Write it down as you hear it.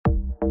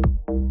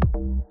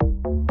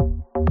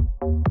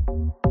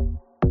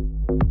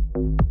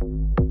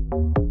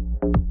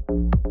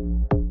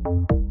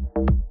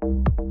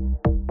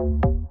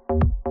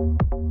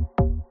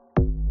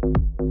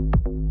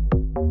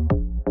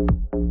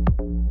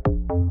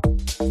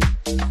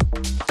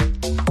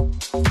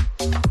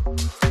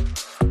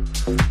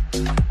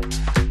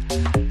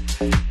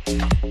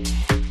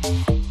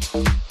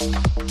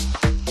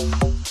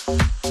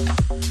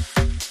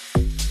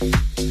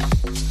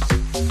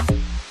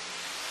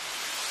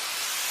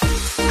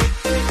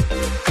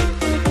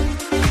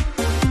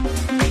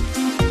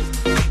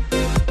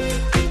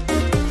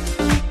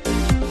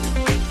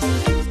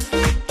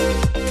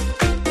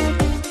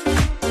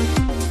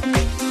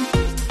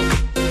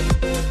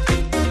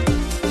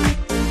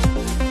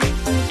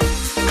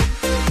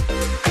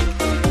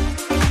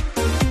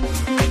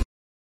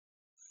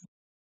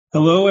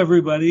Hello,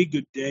 everybody.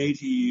 Good day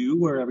to you,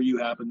 wherever you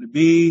happen to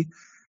be.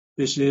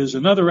 This is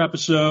another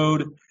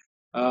episode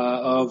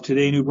of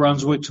Today New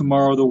Brunswick,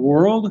 Tomorrow the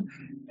World.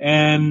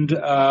 And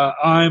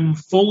I'm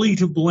fully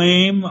to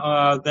blame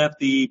that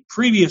the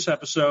previous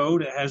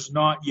episode has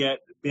not yet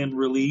been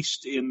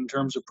released in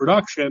terms of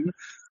production.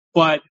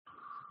 But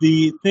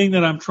the thing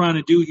that I'm trying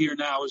to do here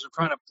now is I'm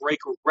trying to break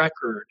a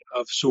record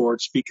of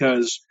sorts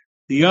because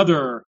the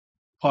other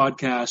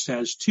podcast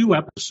has 2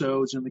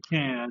 episodes in the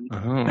can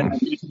Oh,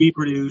 that need to be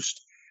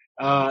produced.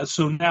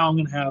 So now I'm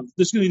going to have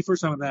this is going to be the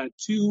first time I've had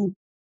 2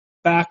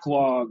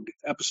 backlogged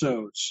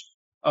episodes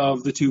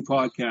of the 2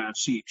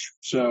 podcasts each.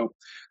 So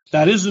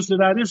that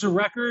is a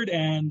record,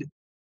 and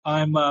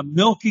I'm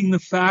milking the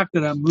fact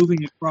that I'm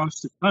moving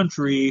across the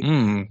country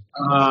mm,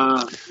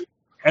 uh,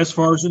 as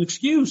far as an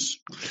excuse.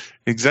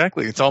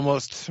 exactly. It's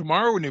almost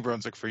tomorrow in New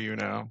Brunswick for you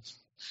now.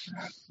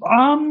 Yeah,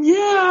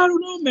 I don't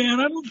know,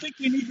 man. I don't think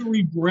we need to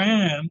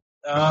rebrand.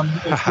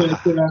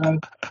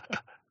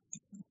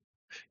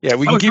 Yeah,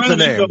 we I can was keep the trying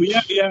to name.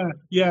 go,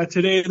 yeah.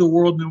 Today the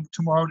world,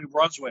 tomorrow New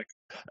Brunswick.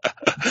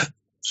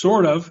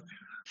 Sort of.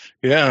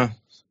 Yeah.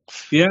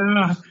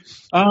 Yeah.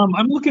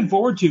 I'm looking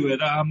forward to it.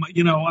 I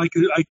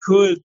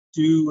could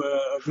do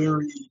a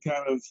very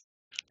kind of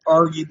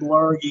argy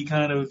blargy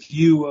kind of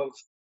view of.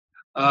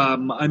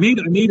 I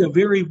made a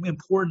very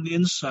important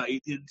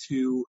insight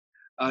into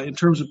in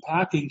terms of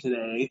packing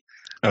today.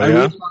 Oh, I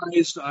yeah?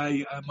 realized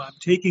I'm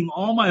taking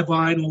all my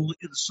vinyl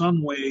in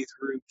some way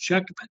through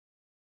check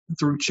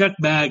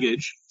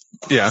baggage.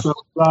 Yeah. So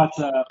I've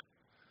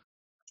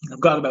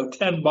got about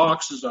 10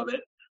 boxes of it,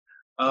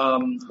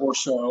 or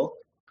so.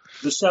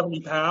 The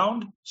 70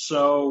 pound.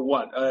 So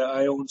what?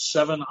 I own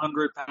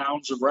 700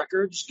 pounds of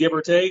records, give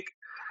or take.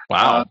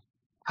 Wow.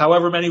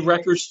 However many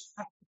records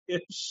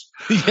is.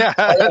 Yeah.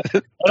 And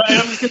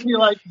I'm just gonna be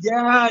like,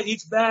 yeah,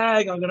 each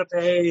bag I'm gonna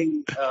pay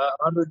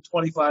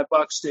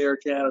 $125 to Air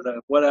Canada,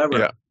 whatever,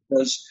 Yeah.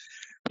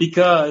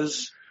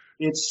 because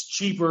it's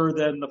cheaper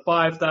than the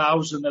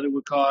 $5,000 that it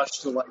would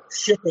cost to like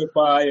ship it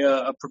by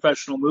a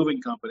professional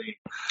moving company.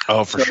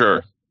 Oh, for So,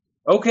 sure.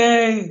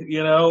 okay, and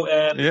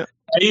Yeah.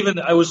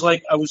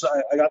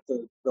 I got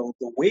the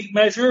weight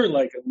measure,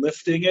 like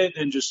lifting it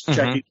and just Mm-hmm.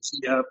 checking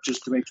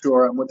just to make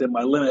sure I'm within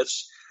my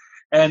limits.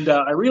 And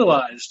I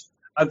realized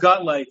I've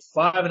got like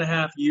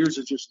 5.5 years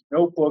of just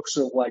notebooks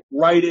of like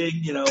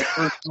writing,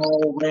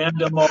 personal,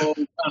 random old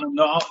kind of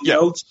Yeah.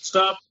 notes and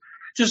stuff,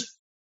 just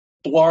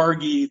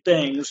blargy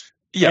things.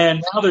 Yeah.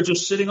 And now they're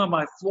just sitting on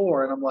my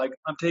floor, and I'm like,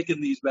 I'm taking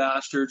these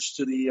bastards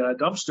to the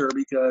dumpster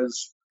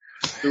because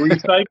the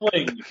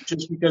recycling,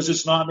 just because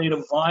it's not made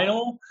of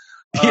vinyl,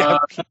 Yeah.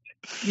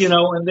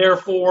 and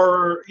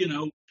therefore,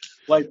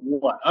 like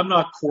what? I'm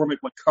not Cormac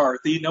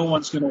McCarthy. No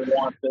one's going to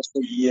want this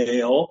for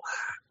Yale.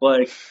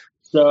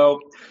 So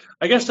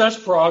I guess that's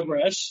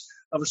progress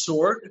of a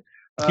sort.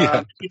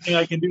 Yeah. Anything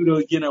I can do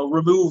to,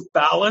 remove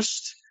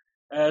ballast,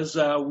 as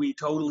we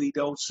totally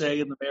don't say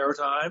in the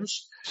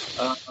Maritimes,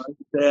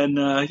 then,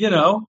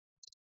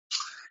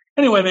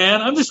 Anyway,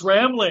 man, I'm just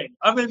rambling.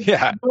 I'm in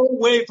Yeah. no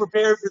way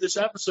prepared for this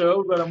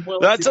episode, but I'm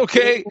willing That's to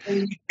okay.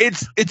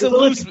 It's a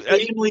loose.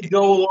 gamely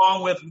go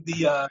along with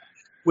the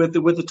with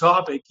the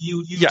topic.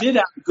 You Yeah. did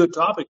have a good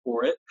topic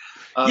for it.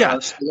 Yeah.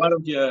 So why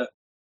don't you?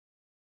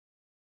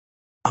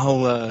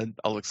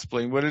 I'll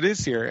explain what it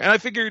is here. And I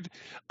figured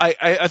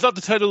I thought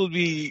the title would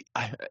be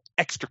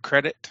extra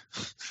credit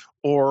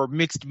or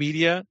mixed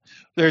media.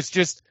 There's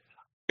just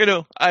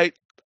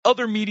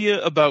other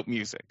media about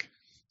music.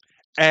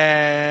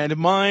 And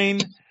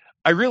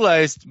I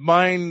realized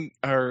mine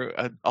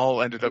are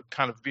all ended up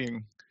kind of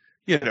being,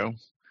 a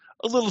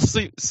little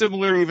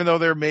similar, even though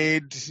they're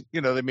made,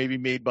 they may be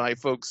made by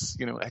folks,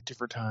 at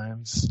different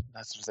times,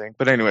 that sort of thing.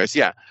 But anyways,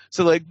 yeah.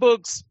 So like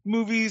books,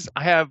 movies,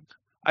 I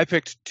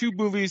picked 2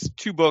 movies,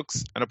 2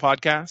 books, and a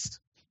podcast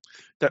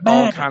that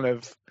all Man. kind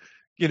of,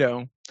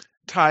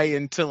 tie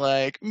into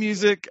like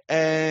music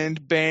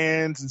and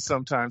bands, and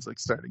sometimes like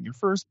starting your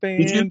first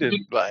band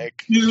and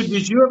like. Dude,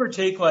 did you ever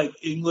take like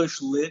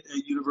English lit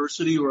at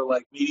university or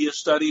like media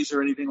studies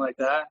or anything like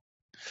that?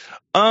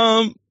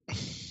 A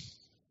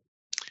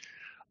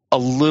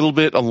little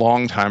bit, a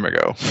long time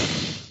ago.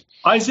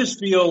 I just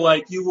feel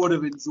like you would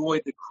have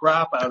enjoyed the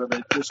crap out of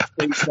it just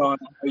based on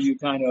how you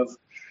kind of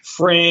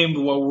framed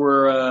what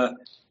we're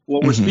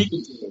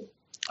speaking to.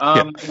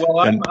 Well,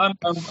 I'm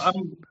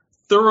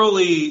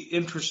thoroughly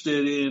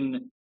interested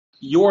in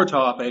your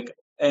topic,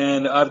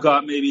 and I've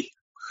got maybe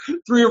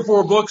 3 or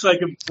 4 books I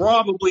can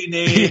probably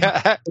name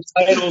the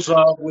titles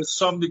of with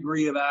some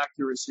degree of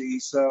accuracy.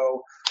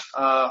 So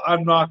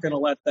I'm not going to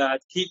let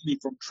that keep me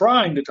from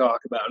trying to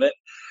talk about it,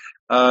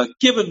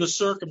 given the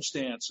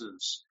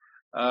circumstances.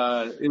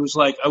 It was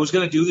like I was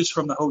going to do this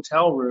from the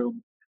hotel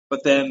room,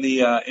 but then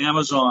the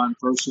Amazon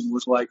person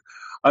was like,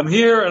 I'm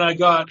here and I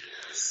got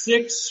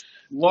 6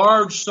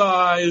 large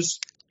size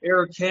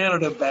Air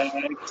Canada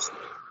bags.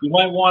 You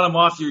might want them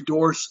off your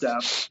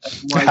doorstep.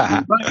 I'm like,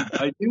 you're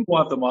right, I do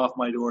want them off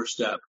my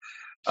doorstep.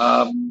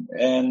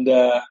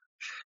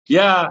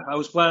 Yeah, I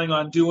was planning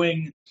on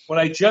doing what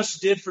I just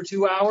did for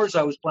 2 hours.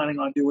 I was planning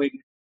on doing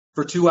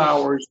for 2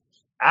 hours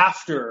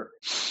after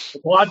the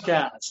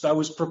podcast. I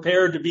was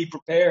prepared to be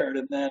prepared,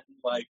 and then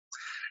like,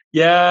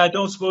 yeah, I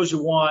don't suppose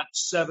you want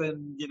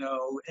 7,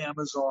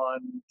 Amazon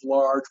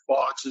large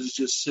boxes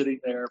just sitting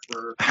there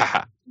for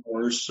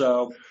hours.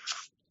 So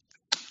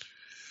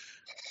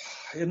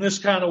in this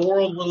kind of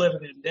world we're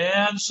living in,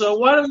 Dan. So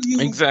why don't you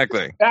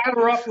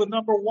batter up with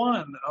number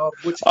one of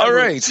which? All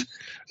right.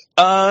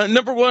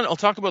 Number one, I'll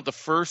talk about the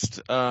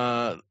first.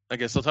 I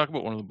guess I'll talk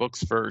about one of the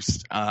books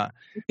first. And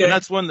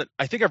that's one that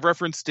I think I've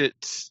referenced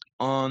it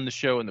on the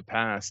show in the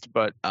past,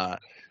 but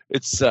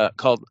it's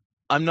called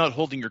 "I'm Not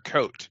Holding Your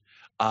Coat"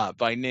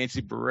 by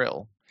Nancy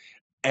Burrell.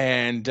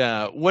 And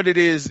what it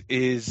is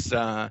it's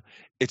a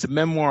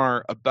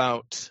memoir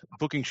about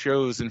booking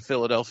shows in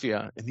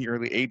Philadelphia in the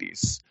early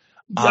 80s.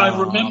 I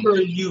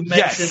remember you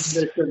mentioned this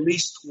at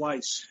least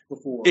twice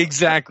before.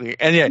 Exactly.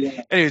 And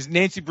anyways,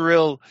 Nancy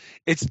Burrell,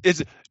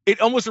 it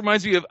almost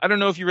reminds me of, I don't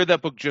know if you read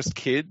that book, Just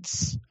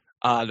Kids.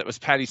 That was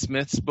Patti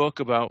Smith's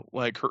book about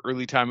like her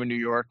early time in New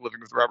York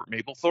living with Robert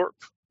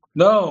Mapplethorpe.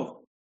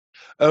 No.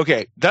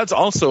 Okay, that's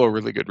also a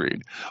really good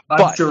read.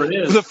 I'm sure it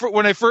is.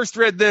 When I first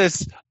read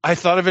this, I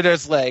thought of it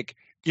as like,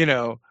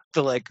 the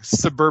like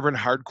suburban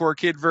hardcore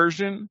kid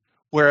version.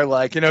 Where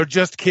like,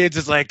 Just Kids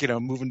is like,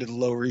 moving to the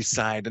Lower East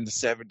Side in the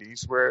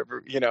 70s,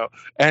 wherever,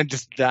 and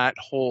just that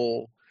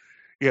whole,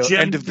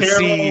 end of the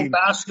scene.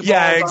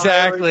 Yeah,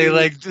 exactly.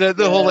 Diaries. Like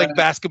the whole like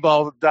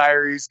basketball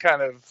diaries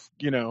kind of,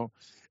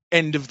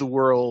 end of the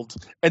world.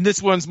 And this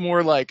one's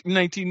more like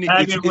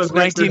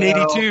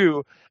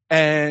 1982.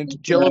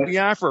 And Jello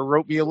Biafra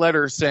wrote me a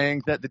letter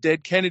saying that the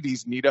dead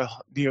Kennedys need to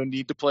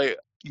play.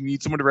 You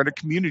need someone to rent a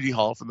community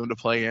hall for them to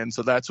play in.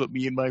 So that's what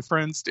me and my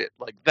friends did.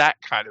 Like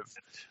that kind of,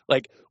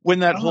 like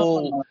when that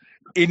whole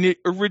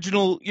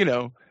original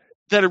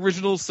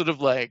sort of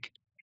like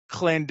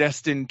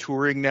clandestine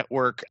touring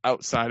network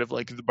outside of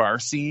like the bar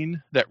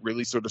scene that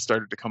really sort of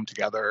started to come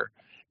together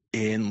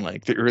in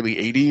like the early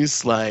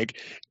 80s.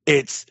 Like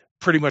it's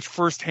pretty much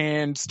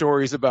firsthand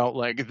stories about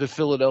like the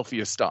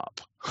Philadelphia stop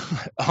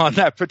on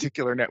that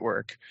particular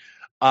network.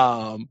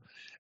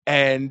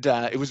 And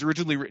it was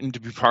originally written to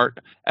be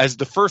as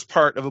the first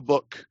part of a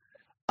book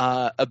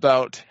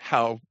about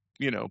how,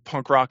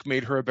 punk rock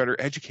made her a better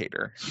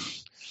educator,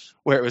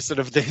 where it was sort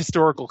of the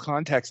historical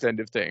context end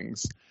of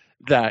things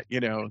that,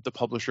 the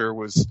publisher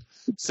was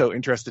so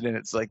interested in.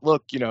 It's like,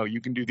 look, you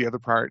can do the other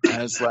part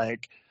as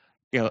like,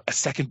 a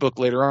second book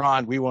later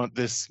on. We want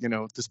this,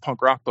 this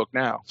punk rock book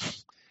now.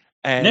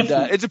 And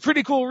it's a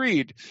pretty cool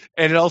read.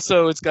 And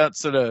it's got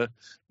sort of,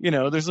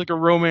 there's like a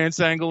romance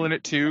angle in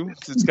it too.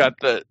 It's got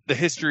the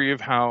history of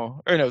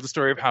the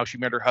story of how she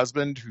met her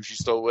husband, who she's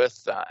still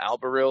with, Al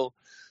Burrell,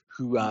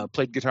 who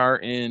played guitar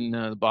in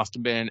the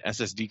Boston band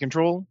SSD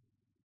Control,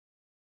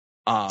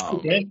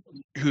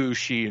 who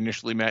she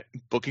initially met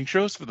booking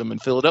shows for them in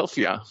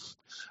Philadelphia.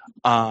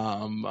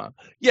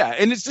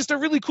 And it's just a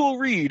really cool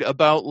read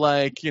about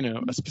like,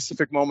 a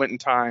specific moment in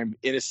time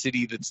in a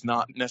city that's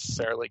not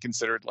necessarily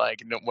considered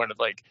like one of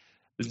like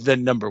the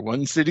number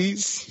one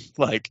cities.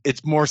 Like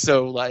it's more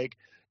so like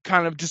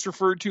kind of just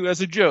referred to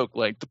as a joke,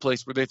 like the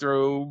place where they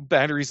throw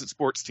batteries at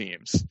sports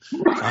teams.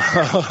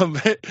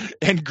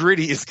 And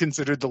Gritty is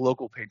considered the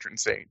local patron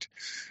saint,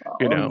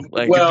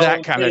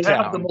 that kind of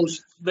town.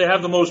 They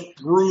have the most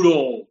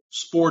brutal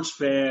sports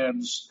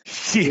fans.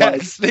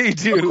 Yes, they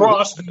do.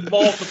 Across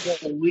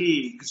multiple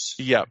leagues.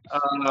 Yep.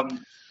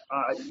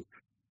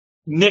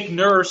 Nick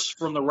Nurse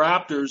from the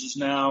Raptors is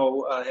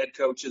now head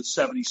coach of the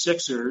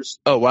 76ers.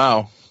 Oh,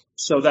 wow.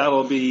 So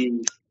that'll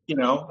be,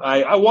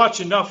 I watch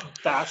enough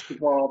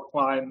basketball to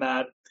find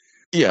that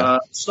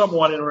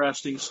somewhat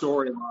interesting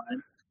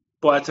storyline.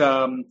 But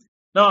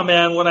no,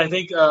 man, when I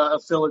think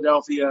of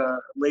Philadelphia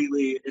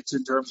lately, it's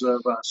in terms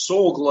of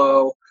Soul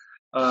Glow.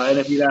 And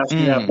if you'd asked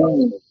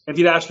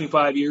me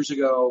 5 years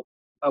ago,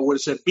 I would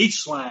have said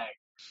beach slang.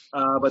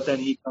 But then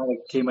he kind of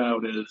came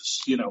out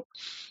as,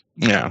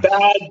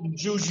 bad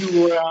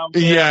juju around.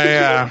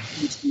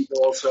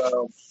 People,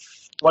 so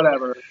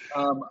whatever.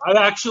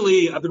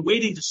 I've been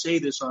waiting to say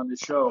this on the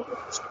show.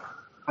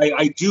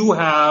 I do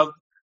have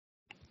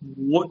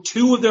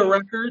two of their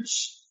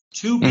records,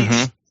 two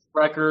beach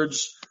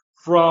records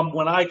from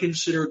when I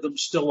considered them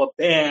still a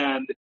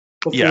band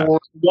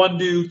before one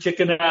dude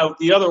kicking out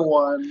the other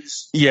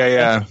ones.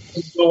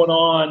 Going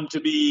on to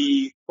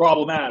be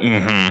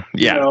problematic.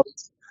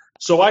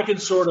 So I can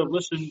sort of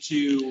listen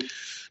to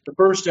the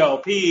first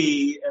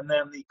LP and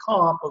then the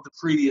comp of the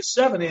previous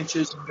 7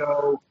 inches and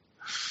go,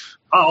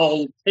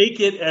 I'll take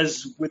it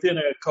as within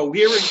a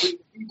coherent group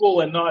of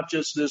people and not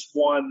just this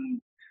one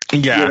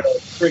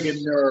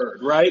friggin'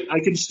 nerd, right?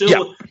 I can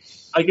still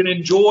I can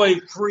enjoy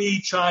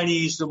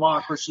pre-Chinese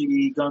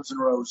democracy Guns N'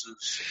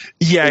 Roses.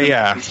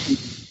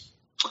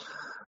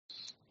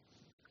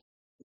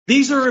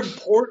 These are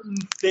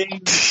important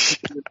things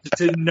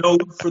to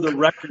note for the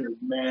record,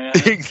 man.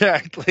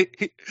 Exactly.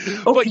 Okay,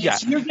 but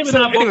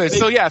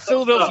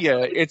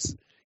Philadelphia, it's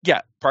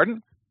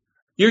pardon?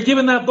 You're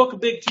giving that book a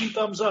big 2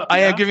 thumbs up. I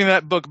am giving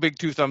that book a big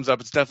 2 thumbs up.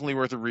 It's definitely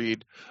worth a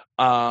read.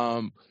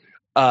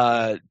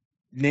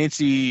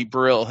 Nancy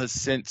Brill has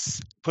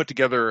since put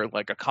together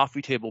like a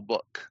coffee table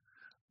book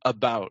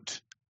about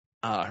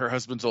her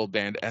husband's old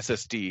band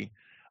SSD,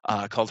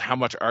 called How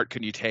Much Art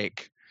Can You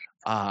Take?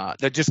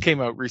 That just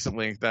came out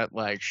recently, that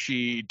like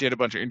she did a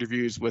bunch of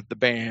interviews with the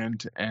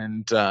band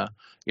and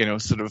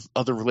sort of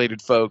other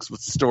related folks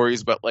with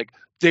stories about like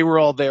they were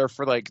all there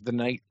for like the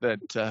night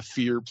that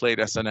Fear played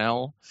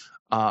SNL,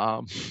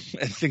 and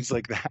things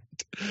like that.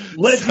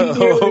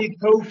 Legendary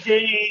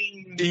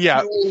cocaine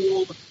Yeah.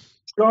 fueled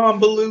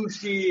John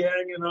Belushi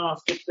hanging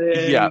off the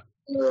thing. Yeah.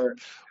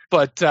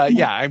 But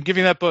I'm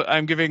giving that book.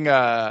 I'm giving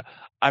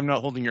I'm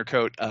Not Holding Your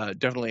Coat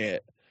definitely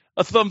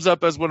a thumbs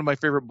up as one of my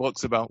favorite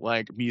books about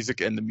like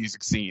music and the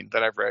music scene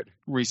that I've read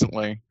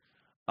recently.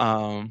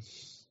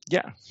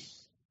 Yeah.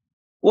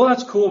 Well,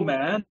 that's cool,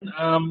 man.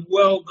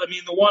 Well, I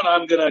mean, the one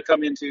I'm going to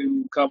come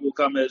into will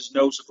come as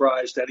no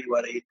surprise to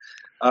anybody.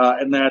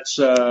 And that's,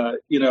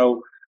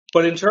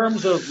 but in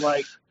terms of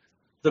like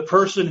the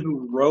person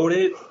who wrote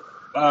it,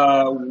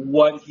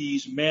 what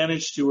he's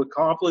managed to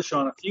accomplish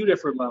on a few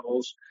different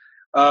levels.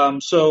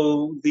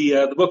 So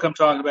the book I'm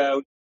talking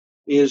about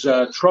is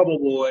Trouble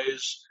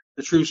Boys,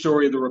 The True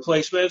Story of the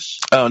Replacements.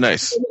 Oh,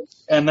 nice.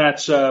 And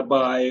that's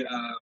by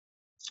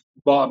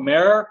Bob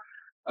Mehr,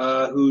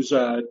 who's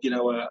a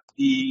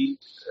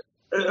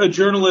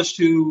journalist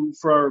who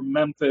from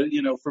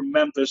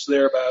Memphis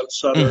there about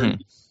southern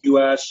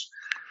U.S.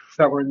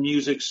 covering the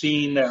music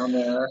scene down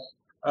there.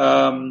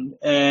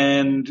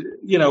 And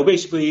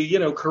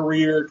basically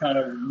career kind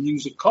of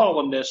music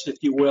columnist, if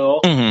you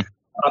will,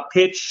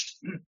 pitched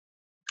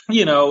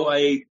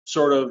a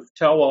sort of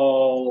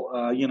tell-all,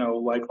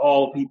 like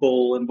all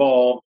people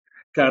involved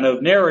kind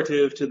of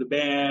narrative to the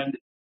band,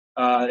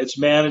 its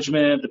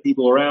management, the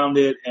people around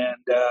it, and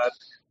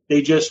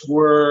they just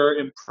were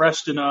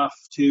impressed enough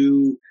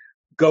to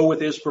go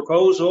with his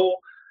proposal.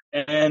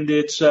 And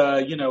it's,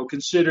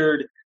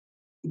 considered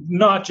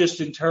not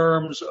just in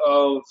terms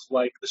of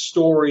like the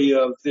story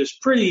of this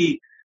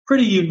pretty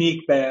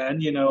unique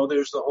band.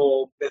 There's the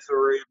whole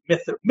mythery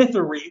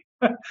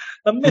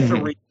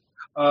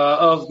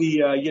of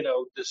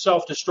the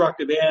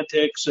self-destructive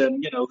antics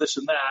and this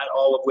and that,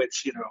 all of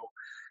which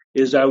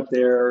is out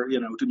there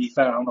to be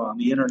found on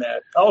the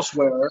internet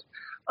elsewhere.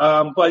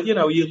 But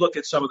you look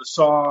at some of the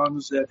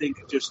songs, I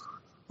think just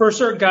for a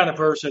certain kind of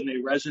person they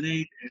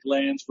resonate. It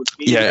lands with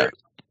me,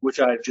 which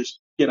I just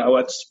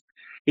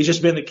it's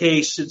just been the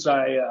case since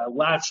I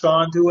latched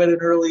onto it at an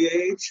early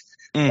age.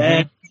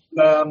 And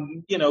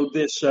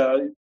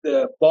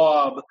the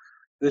Bob.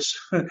 There's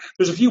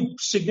a few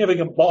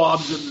significant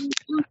Bobs in the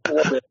group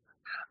orbit.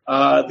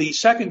 The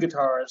second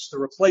guitarist, the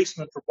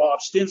replacement for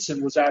Bob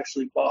Stinson, was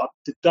actually Bob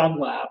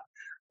Dunlap.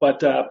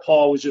 But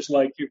Paul was just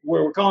like,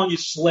 we're calling you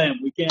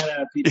Slim. We can't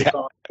have people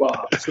calling you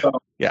Bob. So,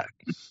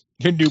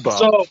 your new Bob.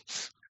 So,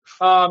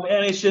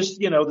 and it's just,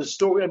 the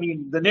story, I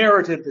mean, the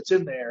narrative that's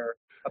in there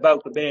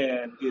about the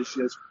band is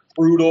just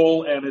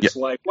brutal. And it's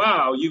like,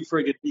 wow, you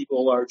friggin'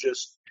 people are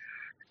just,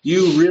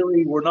 you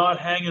really were not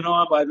hanging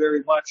on by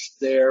very much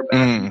there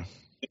back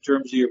in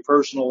terms of your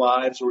personal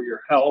lives or your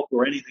health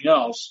or anything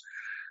else.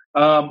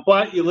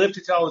 But you live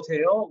to tell the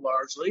tale,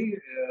 largely.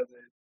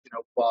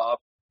 Bob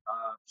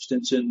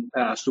Stinson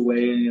passed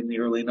away in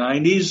the early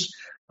 90s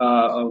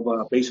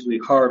of basically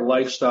hard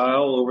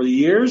lifestyle over the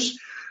years.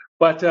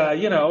 But,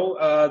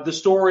 the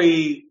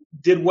story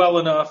did well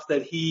enough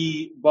that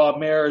Bob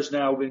Mehr, has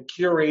now been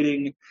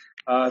curating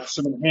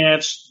some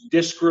enhanced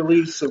disc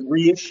release, some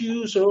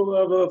reissues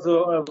of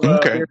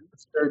the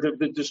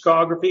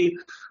discography,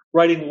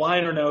 writing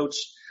liner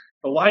notes.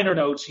 The liner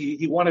notes,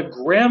 he won a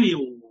Grammy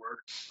Award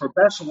for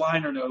Best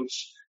Liner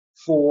Notes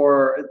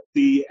for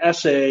the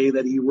essay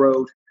that he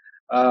wrote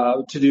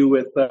to do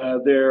with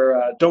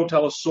their Don't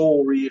Tell a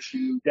Soul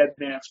reissue, Dead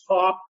Man's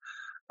Pop.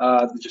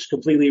 Just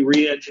completely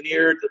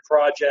re-engineered the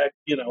project,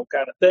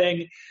 kind of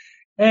thing.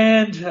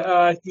 And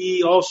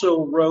he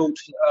also wrote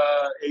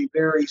a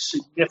very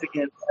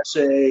significant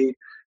essay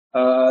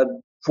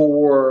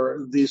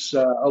for this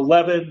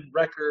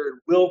 11-record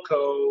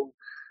Wilco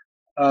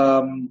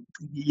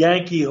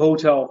Yankee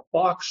Hotel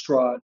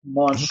Foxtrot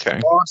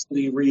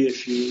monstrosity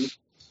reissue.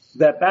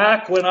 That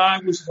back when I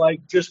was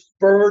like just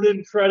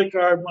burning credit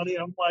card money,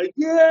 I'm like,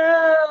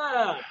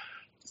 yeah.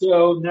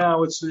 So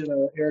now it's in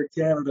a Air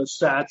Canada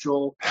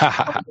satchel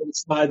on the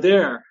side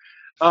there.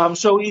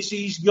 So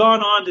he's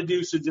gone on to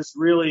do some just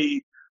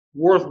really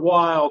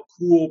worthwhile,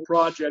 cool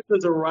projects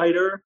as a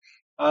writer.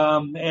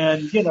 And,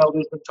 there's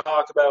been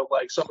talk about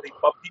like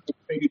people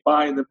maybe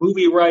buying the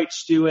movie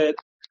rights to it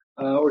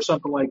or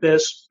something like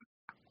this.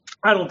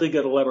 I don't think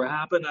it'll ever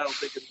happen. I don't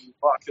think it'll be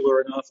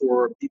popular enough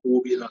or people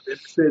will be enough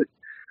interested.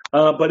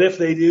 But if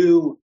they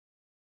do,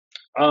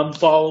 I'm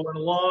following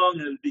along,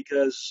 and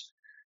because,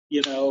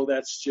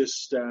 that's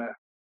just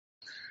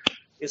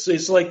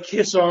it's like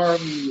Kiss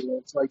Army.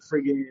 It's like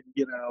friggin',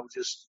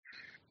 just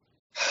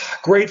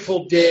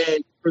Grateful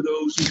Dead for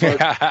those who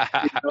are,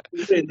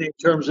 in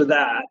terms of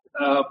that.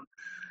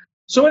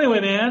 So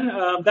anyway, man,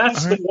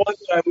 that's the one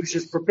that I was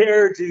just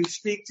prepared to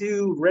speak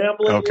to,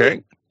 rambling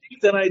with,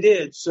 than I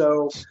did.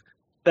 So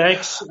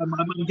Thanks.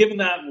 I'm giving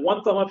that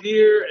one thumb up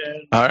here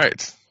and All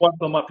right. one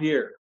thumb up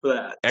here for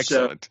that.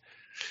 Excellent.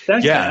 So,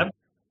 thanks, man.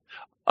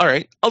 All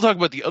right. I'll talk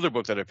about the other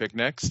book that I picked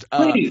next,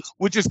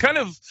 which is kind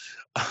of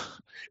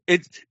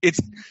it's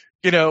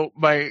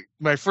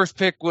my first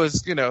pick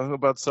was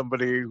about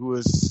somebody who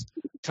was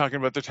talking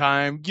about their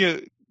time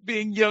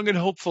being young and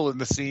hopeful in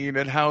the scene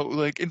and how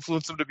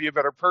influenced them to be a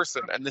better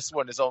person. And this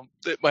one is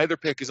my other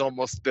pick is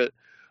almost the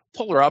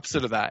polar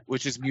opposite of that,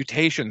 which is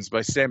Mutations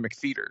by Sam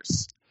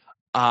McPheeters.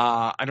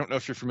 I don't know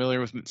if you're familiar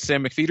with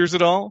Sam McPheeters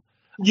at all.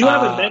 You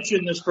haven't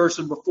mentioned this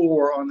person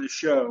before on this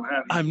show,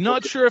 have you? I'm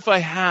not sure if I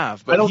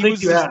have, but I don't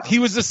think you have. He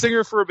was the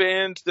singer for a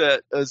band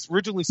that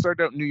originally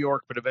started out in New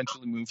York, but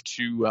eventually moved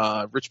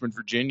to Richmond,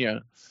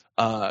 Virginia,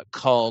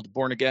 called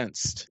Born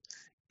Against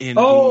in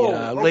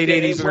the late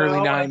 80s and early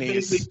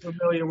 90s. I'm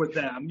familiar with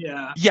them,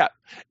 yeah. Yeah,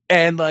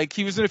 and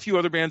he was in a few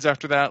other bands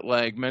after that,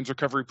 like Men's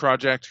Recovery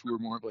Project, who were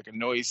more of a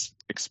noise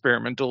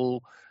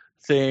experimental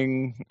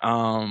thing.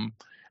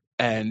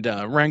 And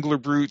Wrangler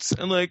Brutes,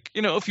 and a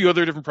few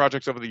other different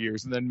projects over the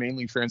years, and then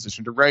mainly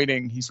transitioned to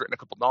writing. He's written a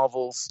couple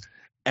novels,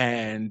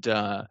 and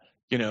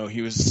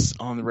he was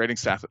on the writing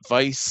staff at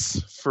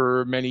Vice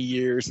for many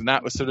years, and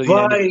that was sort of the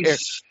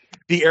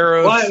era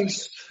of,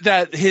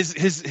 that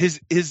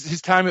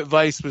his time at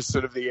Vice was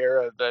sort of the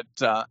era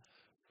that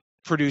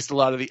produced a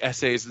lot of the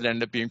essays that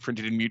ended up being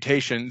printed in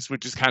Mutations,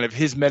 which is kind of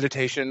his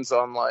meditations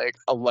on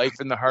a life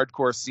in the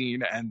hardcore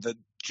scene and the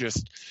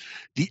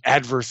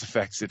adverse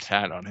effects it's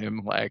had on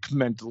him,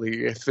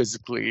 mentally,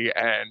 physically,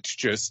 and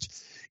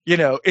just,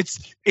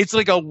 it's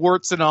like a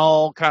warts and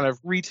all kind of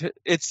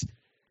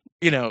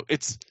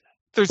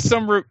there's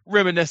some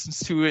reminiscence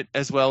to it,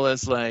 as well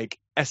as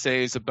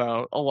essays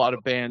about a lot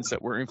of bands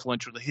that were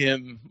influential to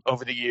him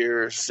over the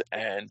years,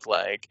 and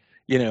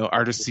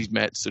artists he's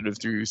met sort of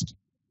through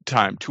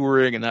time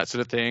touring and that sort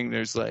of thing.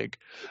 There's a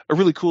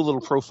really cool little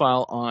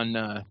profile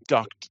on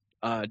Doc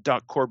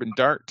Corbin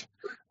Dart,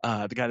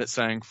 the guy that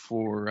sang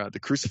for the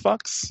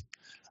Crucifix,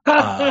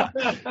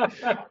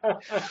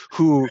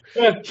 who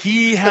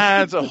he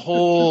has a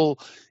whole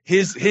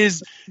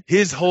his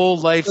whole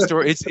life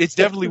story. It's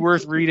definitely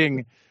worth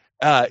reading.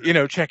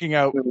 Checking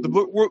out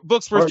the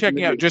books worth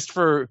checking out just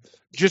for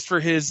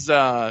his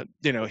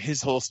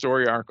his whole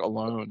story arc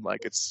alone.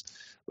 It's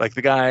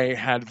the guy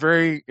had a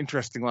very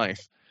interesting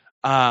life,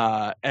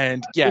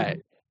 and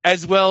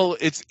as well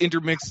it's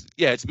intermixed.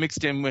 Yeah, it's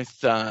mixed in with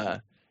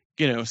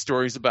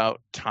stories about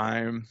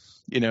time,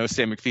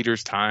 Sam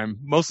McPheeters' time,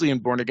 mostly in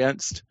Born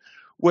Against,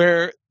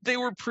 where they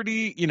were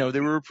pretty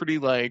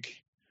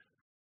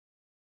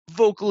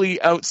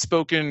vocally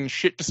outspoken,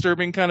 shit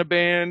disturbing kind of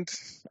band.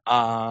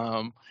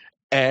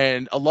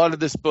 And a lot of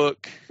this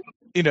book,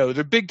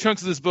 the big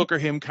chunks of this book are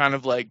him kind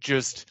of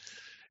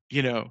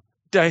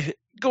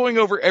going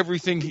over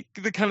everything,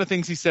 the kind of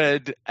things he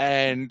said,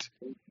 and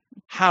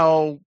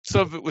how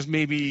some of it was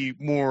maybe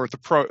more the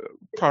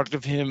product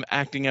of him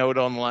acting out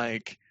on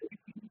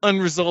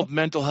unresolved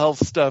mental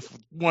health stuff,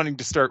 wanting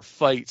to start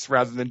fights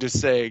rather than just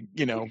say,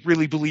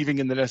 really believing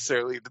in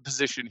the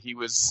position he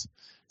was,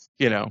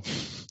 the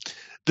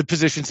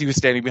positions he was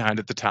standing behind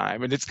at the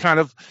time. And it's kind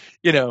of,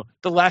 the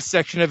last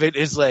section of it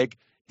is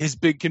his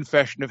big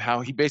confession of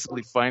how he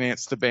basically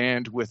financed the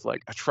band with a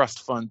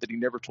trust fund that he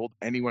never told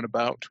anyone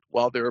about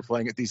while they were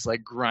playing at these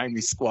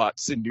grimy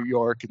squats in New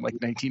York in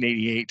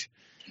 1988.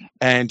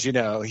 And,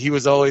 he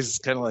was always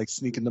kind of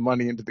sneaking the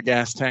money into the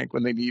gas tank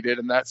when they needed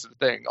and that sort of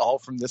thing, all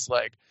from this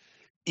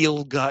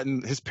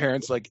ill-gotten, his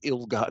parents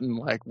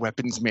ill-gotten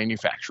weapons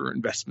manufacturer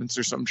investments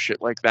or some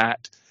shit like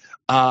that.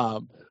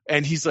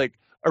 And he's a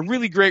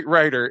really great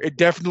writer. It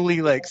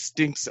definitely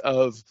stinks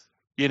of,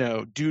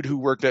 dude who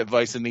worked at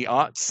Vice in the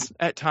aughts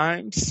at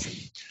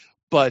times.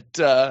 But,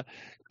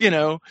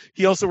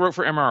 he also wrote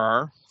for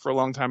MRR for a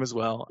long time as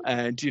well.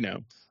 And,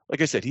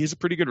 like I said, he's a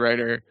pretty good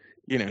writer.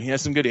 He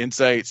has some good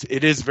insights.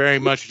 It is very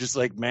much just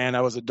man,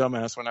 I was a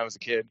dumbass when I was a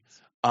kid,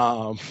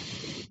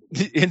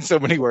 in so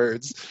many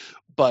words.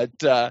 But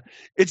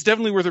it's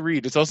definitely worth a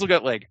read. It's also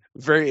got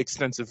very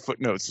extensive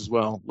footnotes as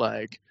well.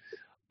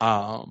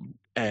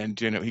 And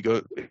he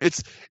goes,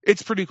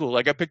 it's pretty cool.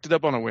 I picked it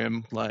up on a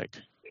whim,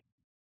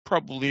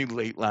 probably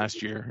late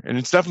last year, and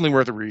it's definitely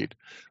worth a read.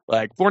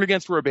 Born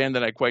Against were a band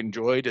that I quite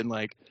enjoyed, and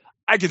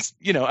I can,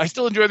 I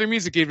still enjoy their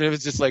music, even if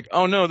it's just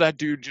oh no, that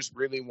dude just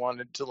really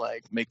wanted to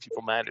make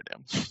people mad at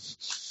him,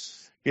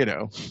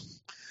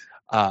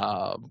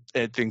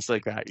 and things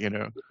like that,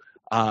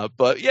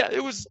 But yeah,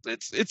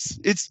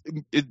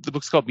 the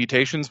book's called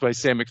Mutations by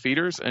Sam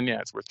McPheeters, and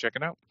yeah, it's worth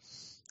checking out.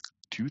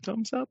 2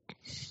 thumbs up.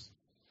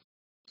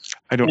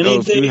 I don't know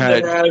if you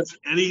had that has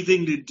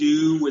anything to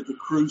do with the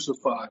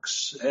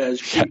Crucifix has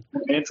piqued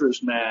my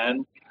interest,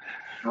 man.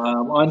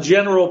 On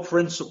general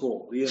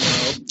principle,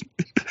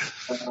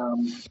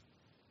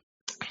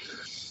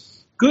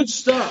 good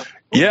stuff.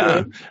 Okay.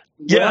 Yeah.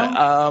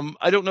 Yeah.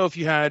 I don't know if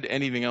you had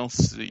anything else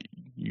that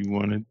you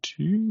wanted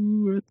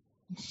to.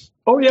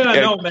 Oh yeah,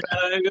 no, man.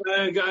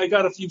 I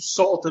got a few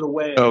salted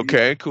away.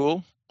 Okay,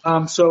 cool.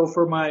 So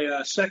for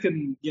my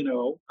second,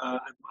 I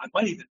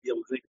might even be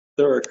able to think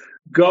third.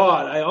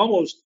 God, I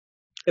almost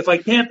if I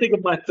can't think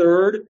of my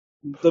third,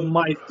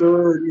 my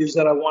third is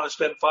that I want to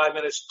spend 5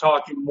 minutes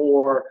talking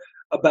more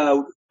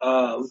about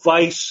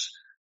Vice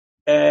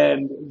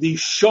and the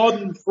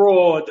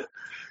Schadenfreude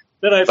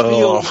that I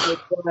feel with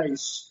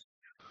Vice.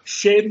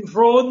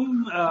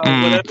 Schadenfreude,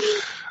 whatever.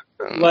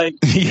 Like,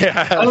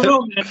 Yeah. I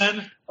don't know,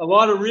 man. A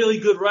lot of really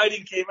good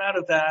writing came out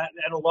of that,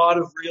 and a lot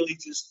of really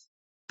just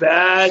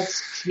bad,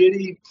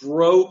 shitty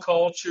bro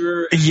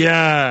culture.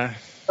 Yeah.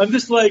 I'm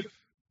just like,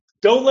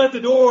 don't let the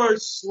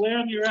doors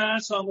slam your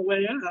ass on the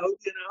way out,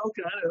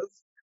 kind of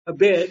a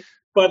bit.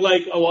 But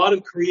like a lot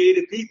of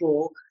creative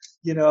people,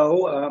 they got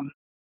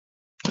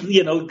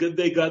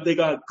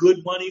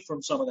good money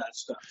from some of that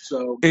stuff.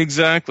 So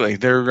exactly,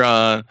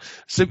 they're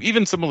so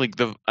even some of like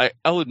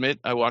I'll admit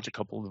I watch a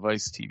couple of the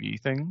Vice TV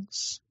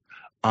things.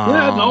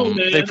 man,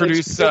 they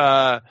produce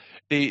they're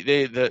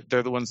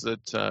the ones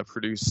that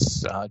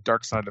produce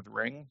Dark Side of the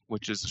Ring,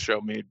 which is a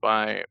show made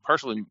by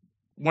partially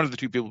one of the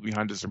two people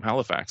behind is from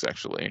Halifax,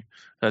 actually.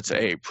 That's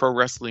a pro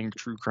wrestling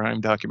true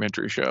crime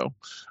documentary show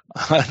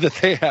that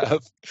they have.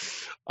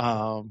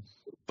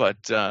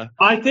 But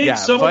I think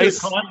some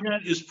Vice, of their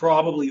content is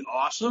probably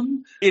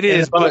awesome. It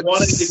is, if I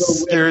wanted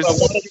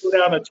to go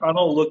down a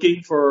tunnel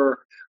looking for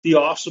the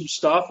awesome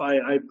stuff,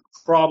 I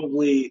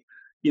probably,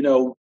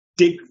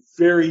 dig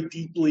very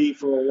deeply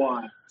for a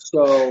while.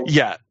 So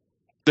yeah,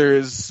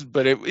 there's,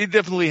 but it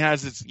definitely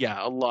has its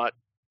a lot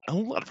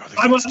of other things.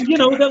 I was,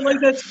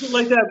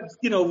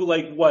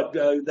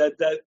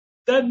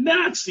 that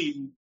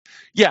Nazi.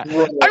 Yeah,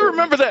 I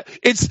remember that.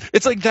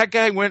 It's like that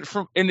guy went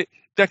from, and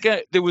that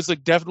guy, there was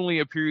like definitely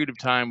a period of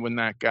time when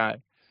that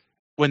guy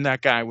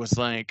was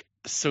like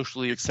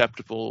socially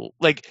acceptable.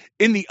 Like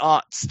in the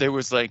aughts, there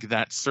was like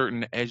that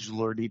certain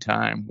edgelordy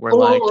time where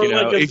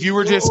if you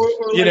were just,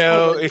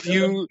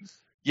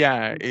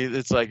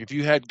 it's like if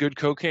you had good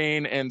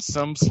cocaine and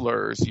some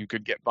slurs, you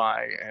could get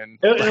by. And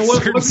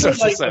wasn't it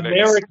like settings.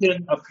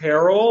 American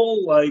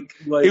Apparel, like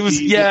it was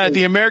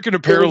the American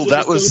Apparel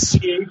that was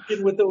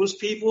association with those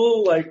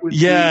people,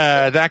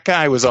 that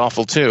guy was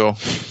awful too.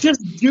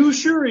 Just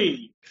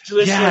douchery.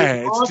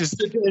 It's just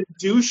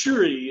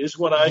douchery is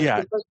what I.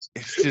 Yeah,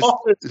 it's just.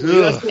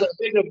 That's what I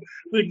think of.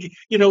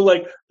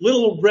 Like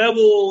Little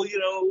Rebel,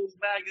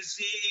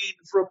 magazine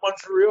from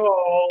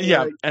Montreal.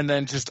 Yeah, and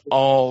then just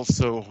all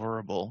so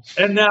horrible.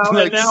 And now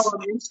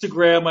on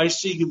Instagram, I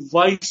see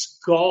Vice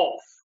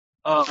Golf,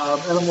 and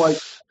I'm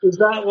like, is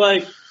that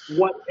like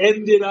what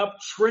ended up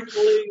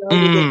trickling out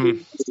of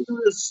the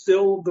is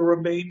still the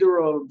remainder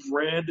of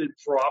branded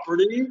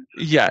property?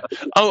 Yeah.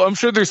 Oh, I'm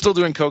sure they're still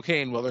doing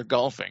cocaine while they're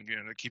golfing,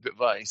 to keep it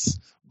Vice.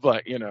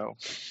 But,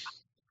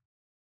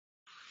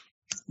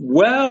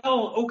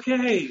 Well,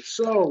 okay,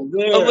 so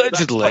there.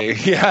 Allegedly,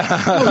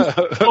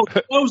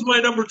 that was my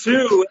number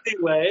two,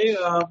 anyway.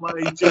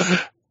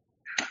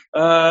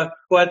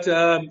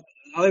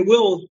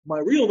 My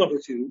real number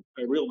two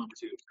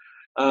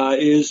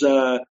is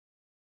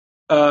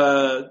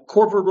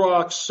Corporate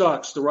Rock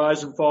Sucks, The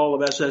Rise and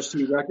Fall of SST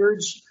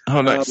Records.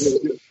 Oh, nice.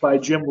 By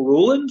Jim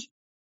Ruland.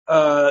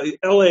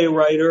 LA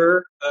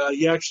writer.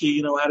 He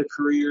actually, had a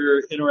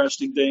career,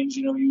 interesting things.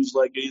 He was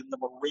like in the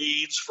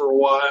Marines for a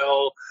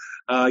while.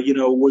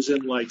 Was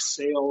in like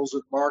sales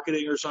and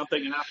marketing or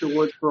something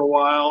afterwards for a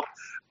while.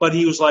 But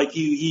he was like, I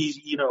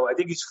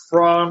think he's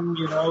from,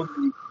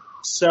 the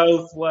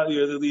South,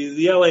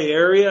 the LA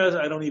area.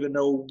 I don't even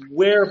know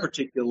where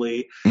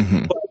particularly,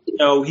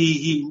 but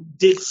he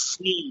did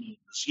scenes.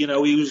 He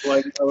was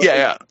like,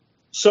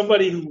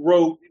 somebody who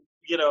wrote,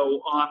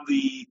 on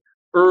the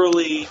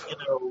early,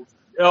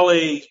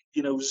 LA,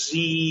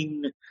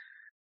 zine.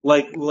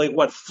 Like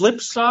what,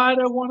 Flipside,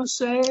 I want to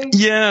say?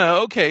 Yeah,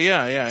 okay,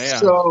 yeah.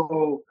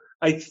 So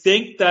I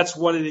think that's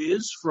what it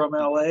is from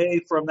LA,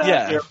 from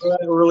that era,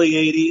 early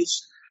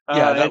 80s.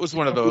 Yeah, that was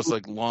one of those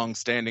like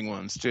long-standing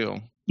ones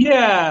too.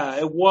 Yeah,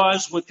 it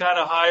was, with kind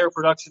of higher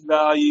production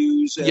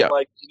values and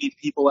like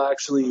people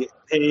actually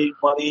paying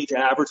money to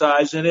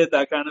advertise in it,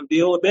 that kind of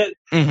deal a bit.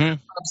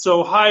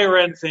 So higher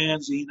end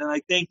fanzine, and I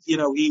think he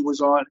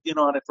was in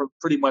on it from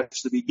pretty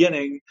much the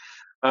beginning.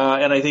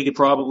 And I think it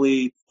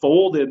probably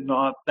folded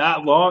not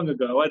that long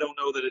ago. I don't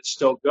know that it's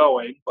still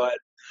going, but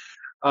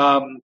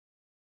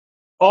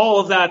all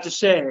of that to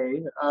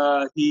say,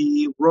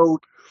 he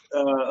wrote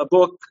a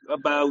book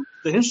about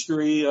the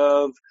history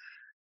of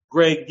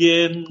Greg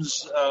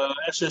Ginn's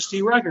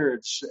SST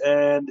Records.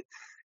 And,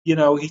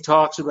 he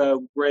talks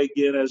about Greg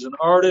Ginn as an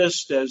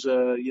artist, as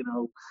a,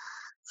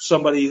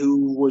 somebody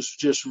who was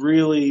just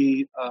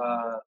really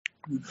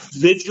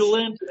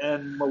vigilant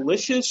and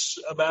malicious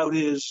about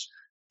his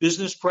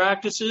business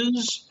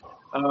practices,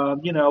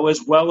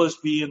 as well as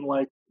being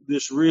like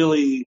this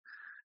really,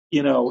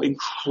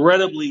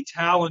 incredibly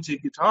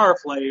talented guitar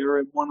player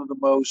and one of the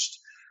most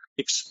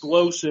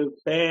explosive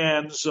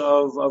bands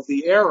of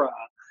the era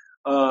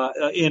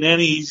in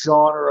any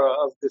genre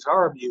of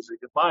guitar music,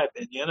 in my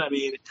opinion. I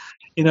mean,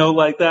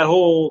 like that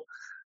whole,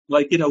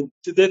 like,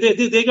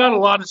 they got a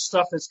lot of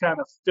stuff that's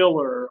kind of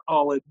filler,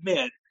 I'll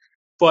admit,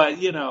 but,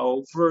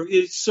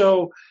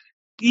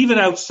 even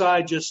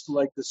outside just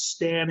like the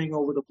standing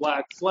over the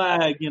black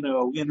flag,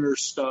 inner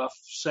stuff,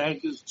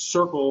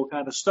 circle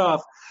kind of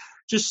stuff,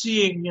 just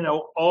seeing,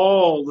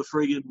 all the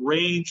friggin'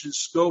 range and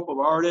scope of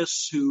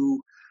artists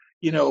who,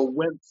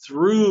 went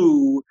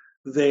through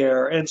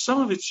there. And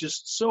some of it's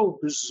just so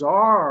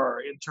bizarre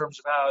in terms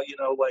of how,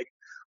 like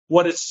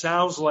what it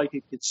sounds like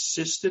it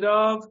consisted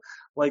of,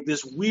 like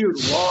this weird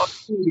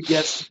lawsuit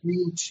against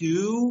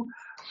U2,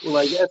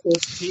 like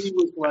FST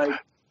was like,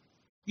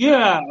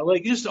 yeah,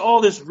 like just all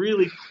this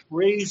really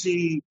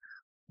crazy,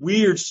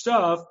 weird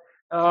stuff.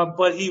 But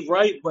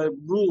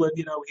Rulin,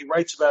 he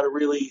writes about it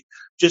really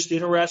just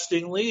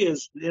interestingly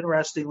as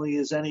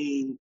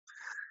any,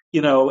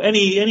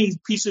 any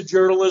piece of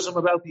journalism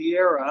about the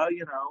era,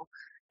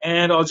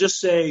 And I'll just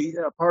say,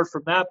 apart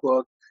from that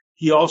book,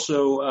 he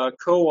also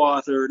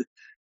co-authored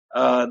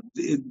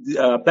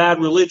Bad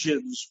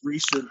Religion's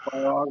recent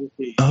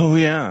biography. Oh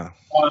yeah.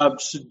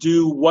 To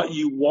do what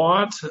you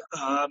want,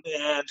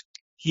 and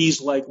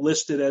he's like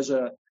listed as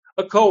a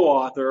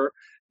co-author,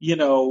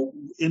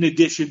 in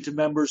addition to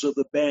members of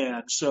the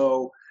band.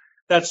 So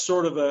that's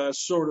sort of a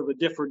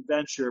different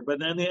venture. But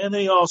then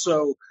he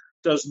also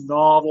does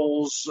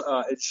novels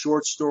and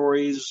short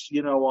stories,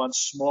 on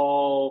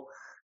small,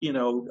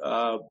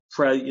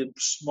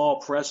 small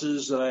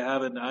presses that I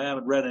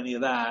haven't read any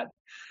of that.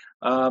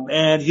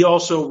 And he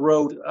also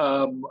wrote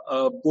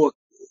a book.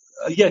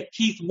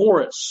 Keith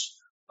Morris.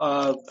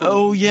 My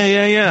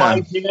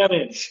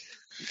Damage.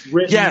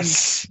 Written.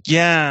 Yes,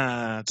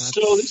 yeah.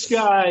 So this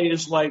guy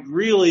is like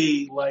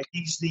really like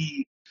he's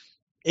the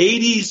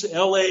 '80s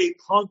LA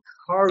punk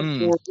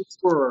hardcore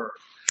whisperer.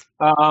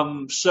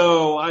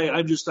 So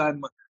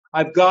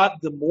I've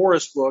got the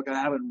Morris book. I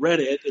haven't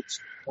read it. It's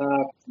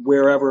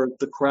wherever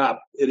the crap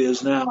it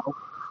is now.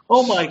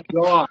 Oh my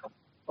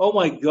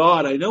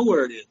god! I know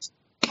where it is.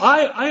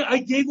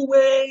 I gave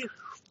away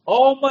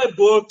all my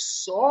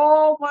books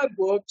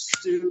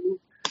to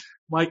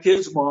my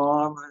kid's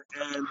mom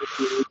and the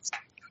kids.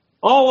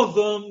 All of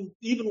them,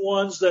 even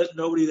ones that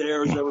nobody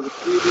there has ever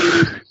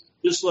read.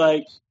 Just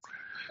like,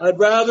 I'd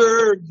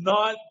rather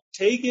not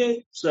take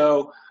it.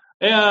 So,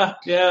 yeah.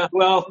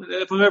 Well,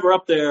 if I'm ever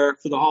up there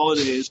for the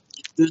holidays,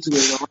 visiting,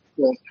 I'll have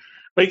to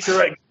make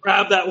sure I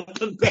grab that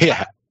one back.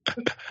 Yeah.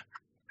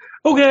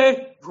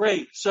 Okay,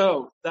 great.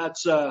 So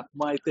that's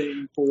my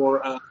thing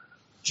for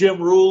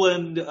Jim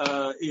Ruland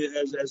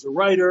as a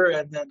writer,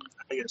 and then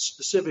I guess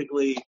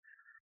specifically,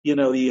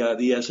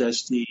 the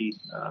SST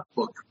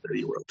book that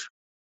he wrote.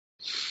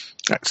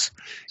 Nice.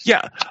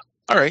 Yeah.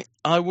 All right.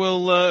 I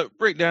will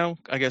break down.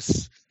 I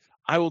guess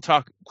I will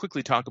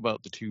quickly talk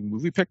about the two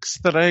movie picks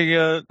that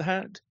I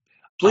had.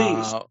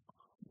 Please.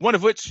 One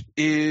of which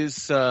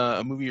is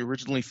a movie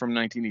originally from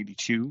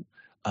 1982,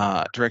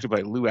 directed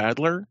by Lou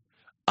Adler,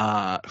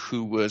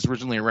 who was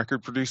originally a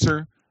record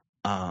producer.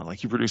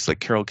 He produced like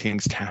Carole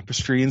King's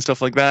Tapestry and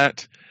stuff like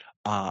that.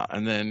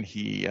 And then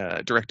he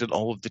directed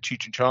all of the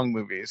Cheech and Chong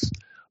movies.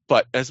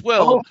 But as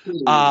well,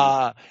 in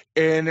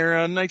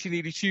around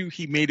 1982,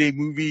 he made a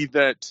movie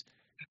that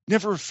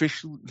never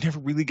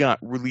really got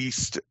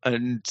released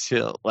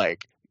until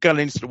got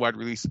into the wide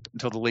release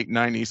until the late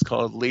 90s,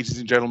 called Ladies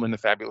and Gentlemen, The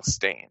Fabulous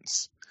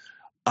Stains.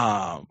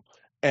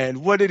 And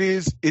what it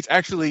is, it's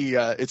actually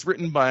it's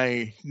written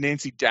by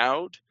Nancy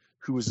Dowd,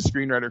 who was a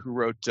screenwriter who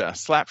wrote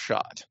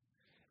Slapshot.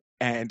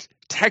 And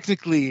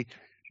technically,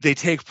 they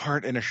take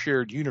part in a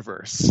shared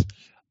universe.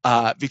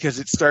 Because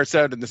it starts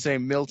out in the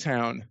same mill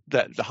town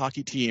that the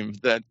hockey team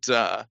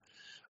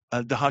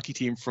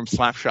from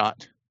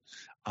Slapshot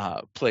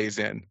plays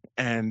in,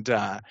 and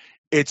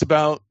it's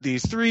about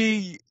these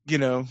three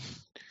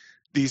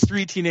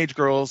teenage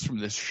girls from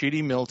this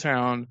shitty mill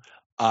town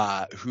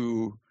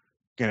who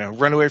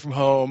run away from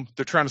home.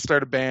 They're trying to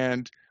start a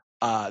band.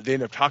 They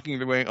end up talking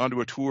their way onto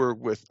a tour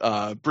with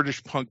a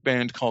British punk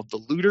band called the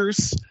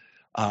Looters,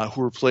 who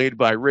were played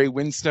by Ray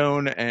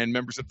Winstone and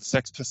members of the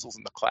Sex Pistols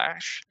and the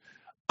Clash.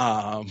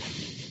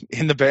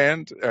 In the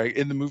band,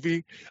 in the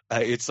movie,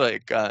 it's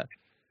like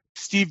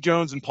Steve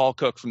Jones and Paul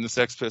Cook from the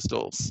Sex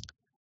Pistols,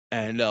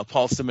 and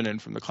Paul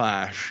Simonon from the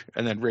Clash,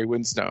 and then Ray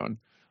Winstone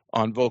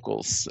on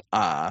vocals.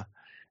 And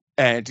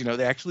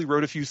they actually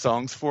wrote a few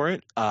songs for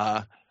it.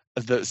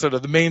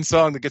 The main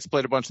song that gets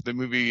played a bunch of the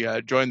movie,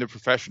 "Join the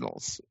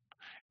Professionals,"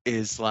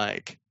 is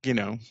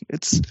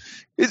it's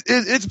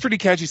a pretty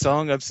catchy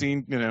song. I've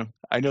seen,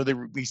 I know they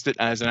released it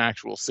as an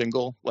actual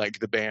single, like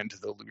the band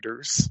The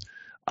Looters.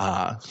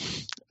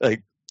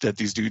 That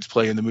these dudes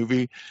play in the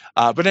movie.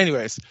 But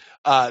anyways,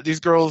 these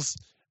girls,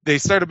 they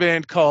start a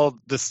band called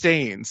The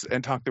Stains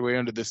and talk their way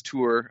onto this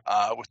tour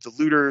with the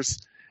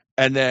Looters.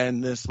 And then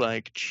this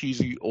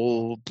cheesy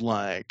old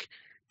kind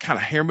of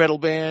hair metal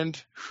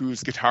band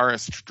whose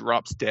guitarist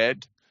drops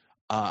dead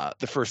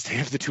the first day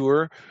of the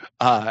tour.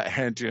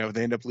 And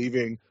they end up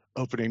leaving,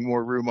 opening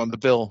more room on the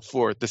bill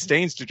for The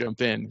Stains to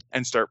jump in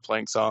and start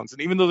playing songs.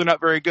 And even though they're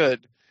not very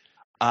good,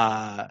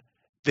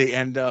 they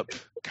end up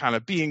kind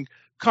of being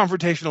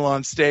confrontational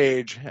on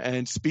stage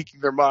and speaking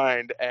their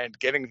mind and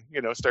getting,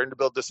 starting to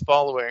build this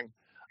following.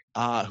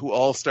 who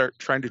all start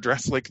trying to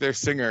dress like their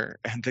singer,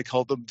 and they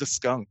call them the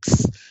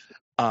Skunks,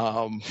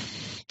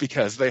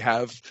 because they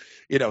have,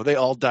 they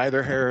all dye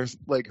their hair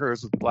like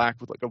hers with black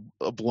with like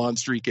a blonde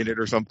streak in it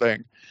or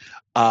something.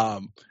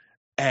 And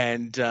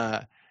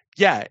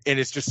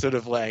it's just sort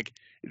of like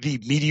the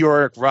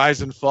meteoric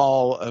rise and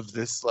fall of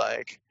this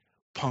like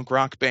punk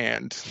rock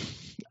band.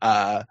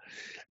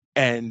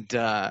 In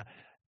the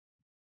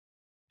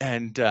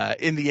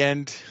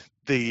end,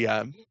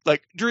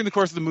 during the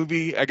course of the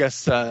movie, I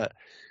guess,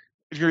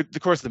 during the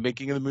course of the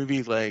making of the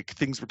movie, like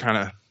things were kind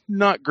of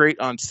not great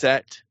on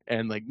set,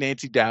 and like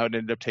Nancy Dowd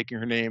ended up taking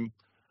her name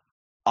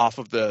off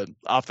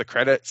the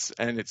credits,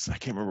 and I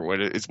can't remember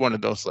what it's one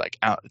of those, like,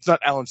 it's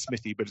not Alan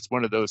Smithy, but it's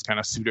one of those kind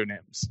of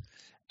pseudonyms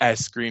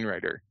as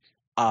screenwriter.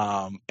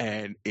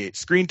 And it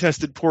screen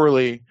tested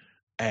poorly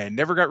and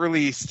never got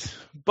released,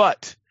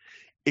 but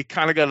it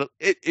kind of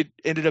it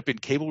ended up in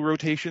cable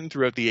rotation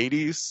throughout the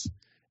 80s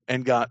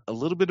and got a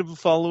little bit of a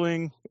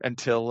following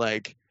until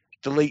like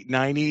the late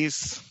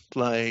 90s.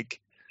 Like,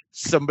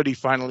 somebody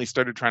finally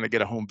started trying to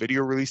get a home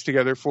video release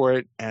together for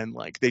it, and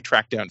like they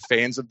tracked down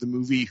fans of the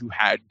movie who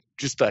had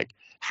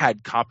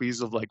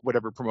copies of like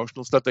whatever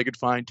promotional stuff they could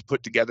find to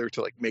put together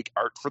to like make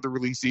art for the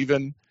release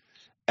even.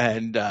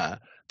 And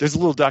there's a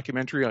little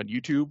documentary on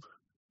YouTube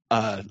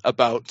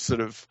about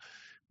sort of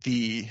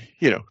the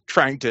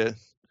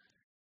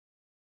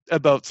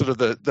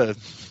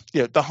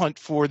the hunt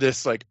for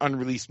this like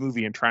unreleased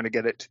movie and trying to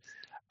get it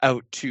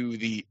out to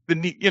the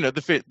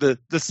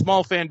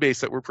small fan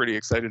base that were pretty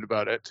excited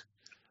about it.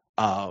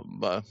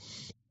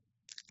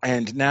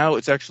 And now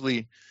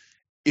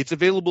it's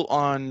available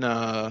on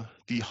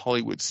the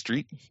Hollywood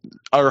Suite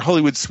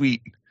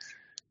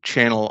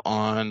channel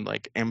on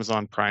like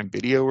Amazon Prime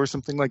Video or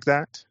something like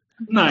that.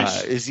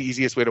 Nice. Is the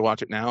easiest way to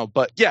watch it now.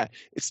 But yeah,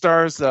 it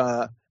stars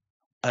a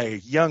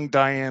young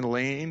Diane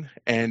Lane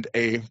and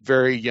a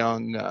very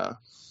young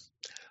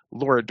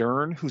Laura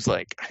Dern, who's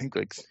like, I think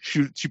like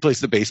she plays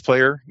the bass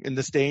player in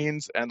The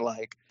Stains, and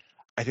like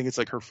I think it's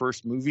like her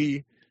first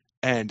movie,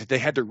 and they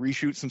had to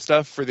reshoot some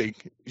stuff for the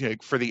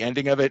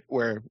ending of it,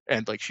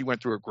 and like she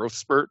went through a growth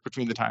spurt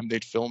between the time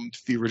they'd filmed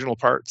the original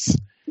parts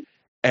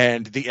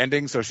and the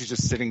ending, so she's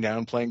just sitting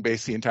down playing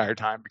bass the entire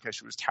time because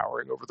she was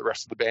towering over the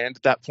rest of the band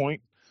at that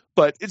point.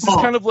 But it's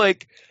just kind of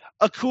like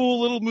a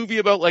cool little movie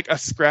about like a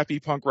scrappy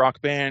punk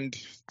rock band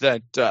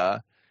that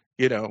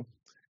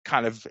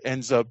kind of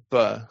ends up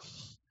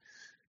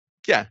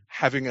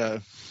having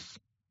a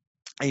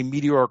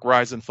meteoric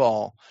rise and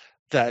fall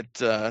that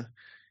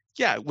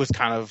was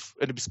kind of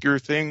an obscure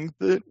thing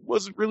that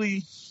wasn't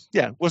really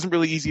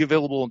easily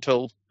available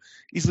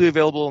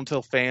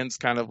until fans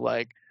kind of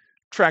like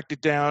tracked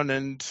it down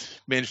and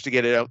managed to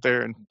get it out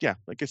there. And yeah,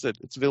 like I said,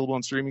 it's available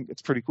on streaming.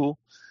 It's pretty cool.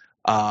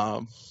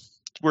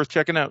 It's worth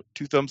checking out.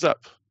 2 thumbs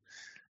up.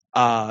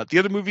 The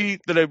other movie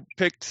that I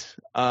picked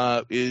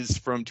is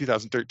from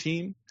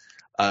 2013.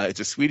 It's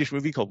a Swedish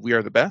movie called We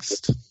Are the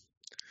Best.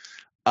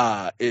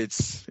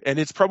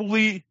 It's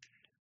probably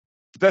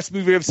the best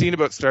movie I've seen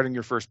about starting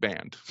your first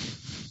band.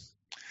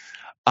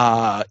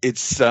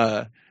 It's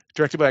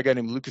directed by a guy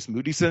named Lucas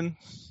Moodysson,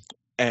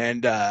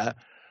 and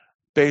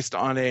based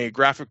on a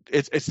graphic.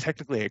 It's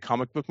technically a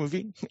comic book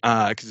movie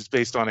because it's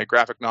based on a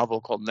graphic novel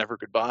called Never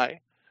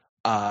Goodbye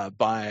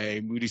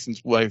by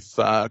Moodyson's wife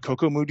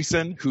Coco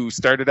Moodysson, who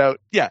started out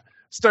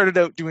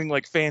doing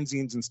like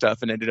fanzines and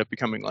stuff and ended up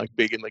becoming like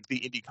big in like the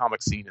indie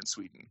comic scene in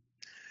Sweden.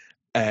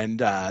 And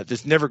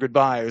this Never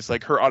Goodbye is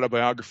like her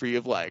autobiography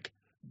of like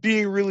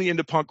being really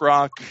into punk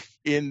rock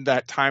in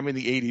that time in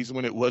the 80s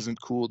when it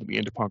wasn't cool to be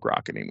into punk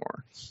rock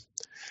anymore.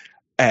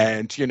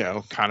 And,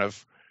 kind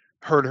of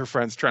her and her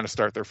friends trying to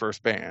start their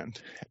first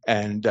band.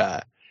 And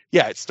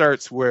it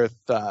starts with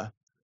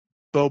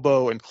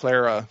Bobo and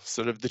Clara,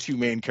 sort of the two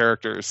main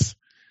characters,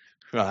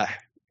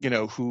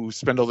 who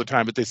spend all the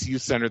time at this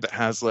youth center that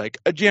has like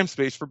a jam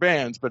space for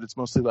bands, but it's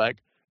mostly like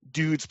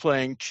dudes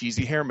playing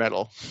cheesy hair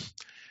metal.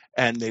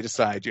 And they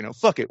decide,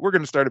 fuck it, we're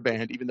going to start a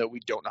band, even though we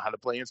don't know how to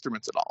play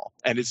instruments at all.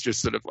 And it's just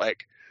sort of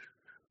like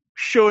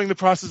showing the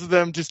process of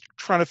them just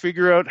trying to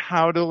figure out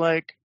how to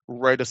like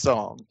write a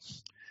song.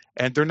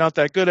 And they're not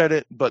that good at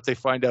it, but they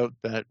find out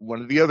that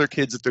one of the other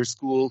kids at their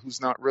school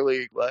who's not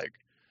really like,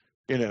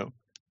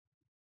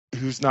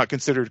 who's not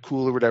considered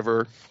cool or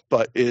whatever,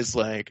 but is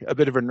like a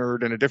bit of a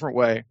nerd in a different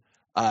way,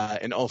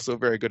 and also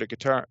very good at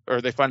guitar,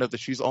 or they find out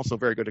that she's also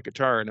very good at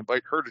guitar and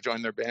invite her to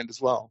join their band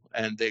as well.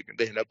 And they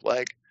end up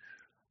like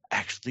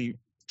actually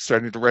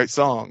starting to write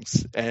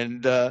songs.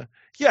 And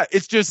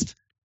it's just,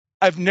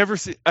 I've never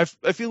seen, I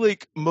feel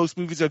like most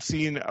movies I've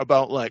seen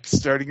about like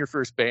starting your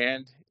first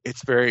band,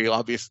 it's very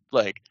obvious,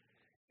 like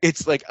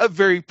it's like a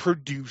very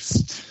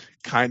produced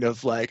kind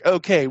of like,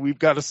 okay, we've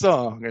got a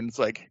song, and it's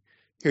like,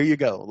 here you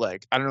go.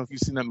 Like, I don't know if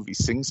you've seen that movie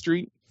Sing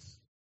Street.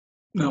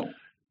 No.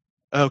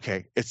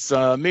 Okay, it's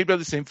made by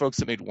the same folks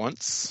that made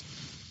Once.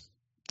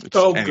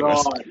 God.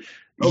 Okay.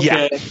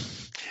 Yeah.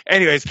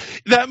 Anyways,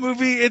 that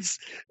movie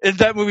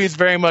is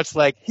very much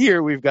like,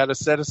 here we've got a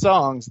set of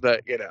songs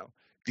that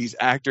these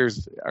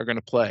actors are going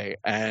to play,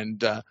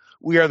 and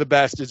We Are the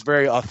Best is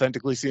very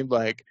authentically seemed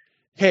like,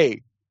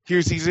 hey,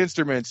 here's these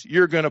instruments.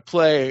 You're going to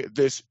play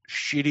this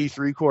shitty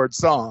 3-chord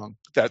song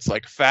that's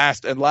like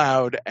fast and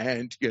loud,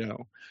 and, you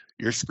know,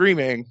 you're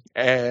screaming,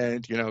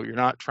 and, you know, you're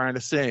not trying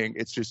to sing.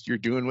 It's just you're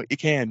doing what you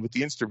can with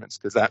the instruments,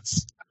 because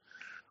that's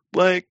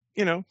like,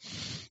 you know,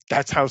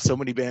 that's how so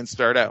many bands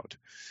start out.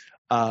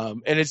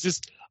 And it's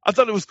just, I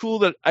thought it was cool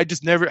that I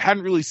just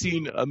hadn't really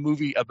seen a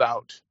movie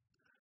about,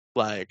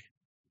 like,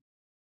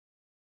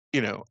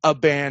 you know, a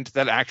band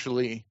that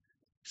actually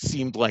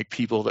seemed like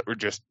people that were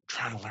just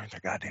trying to learn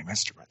their goddamn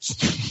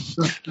instruments.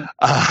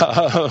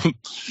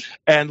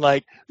 And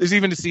like, there's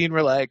even a scene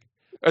where like,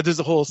 or there's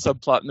a whole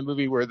subplot in the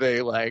movie where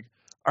they like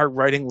are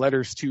writing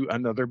letters to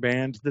another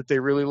band that they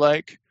really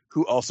like,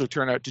 who also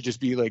turn out to just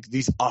be like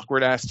these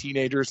awkward ass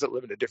teenagers that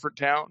live in a different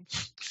town.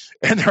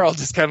 And they're all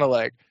just kind of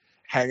like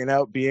hanging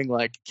out, being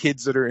like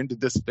kids that are into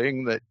this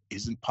thing that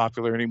isn't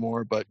popular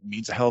anymore, but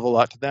means a hell of a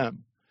lot to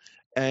them.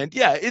 And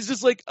yeah, it's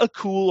just like a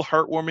cool,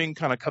 heartwarming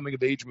kind of coming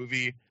of age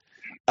movie.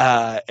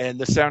 And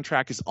the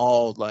soundtrack is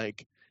all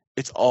like,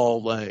 it's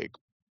all like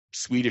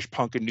Swedish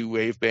punk and new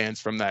wave bands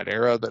from that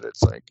era, that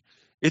it's like,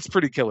 it's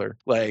pretty killer.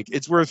 Like,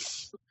 it's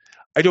worth,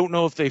 I don't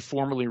know if they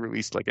formally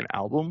released like an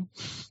album,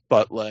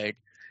 but like,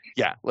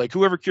 yeah, like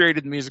whoever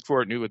curated the music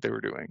for it knew what they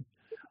were doing.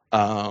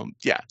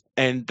 Yeah,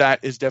 and that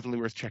is definitely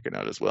worth checking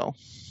out as well.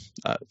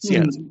 So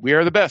yeah, We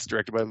Are the Best,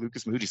 directed by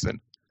Lukas Moodysson.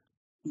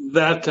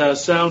 That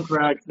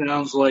soundtrack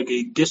sounds like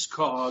a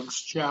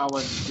Discogs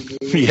challenge to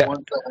me. Yeah.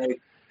 Once I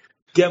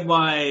get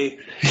my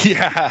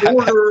Yeah.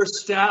 order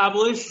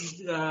established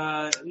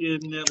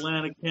in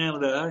Atlantic,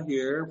 Canada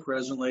here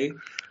presently.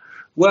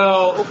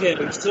 Well,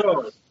 okay,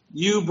 so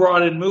you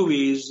brought in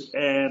movies,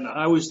 and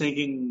I was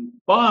thinking,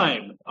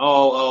 fine,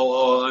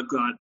 I've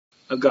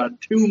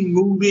got two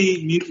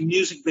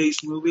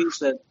music-based movies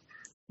that,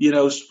 you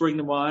know, spring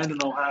to mind,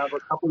 and I'll have a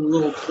couple of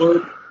little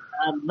blurbs.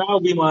 That'll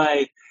be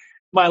my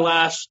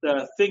last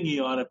thingy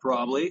on it,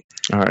 probably.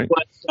 All right.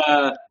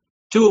 But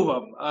two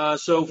of them.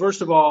 So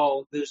first of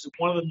all, there's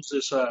one of them is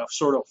this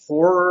sort of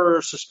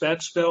horror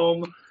suspense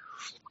film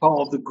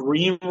called The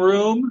Green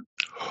Room.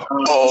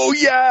 Oh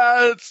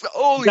yeah,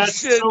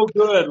 that's shit. So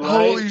good, right?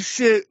 Holy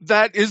shit,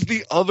 that is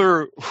the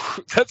other.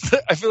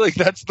 I feel like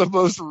that's the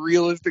most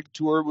realistic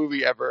tour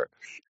movie ever,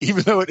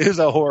 even though it is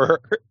a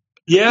horror.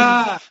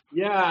 Yeah.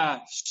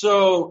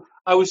 So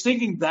I was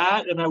thinking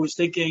that, and I was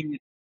thinking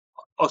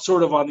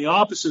sort of on the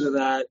opposite of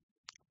that,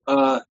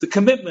 The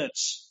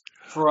Commitments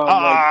from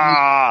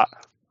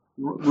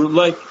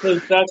like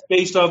that's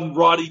based on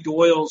Roddy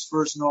Doyle's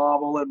first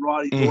novel, and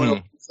Roddy Doyle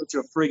is such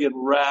a friggin'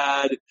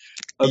 rad,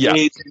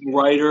 amazing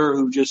writer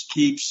who just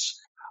keeps.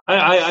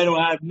 I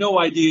have no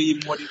idea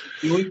even what he's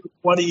been doing for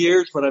 20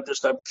 years, but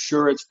I'm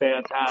sure it's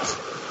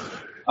fantastic.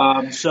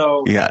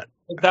 So yeah,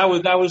 that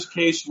was a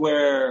case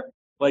where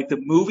like the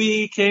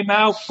movie came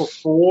out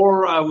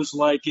before I was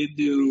like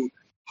into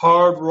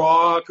hard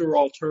rock or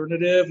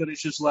alternative, and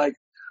it's just like,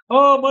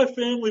 oh, my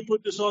family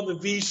put this on the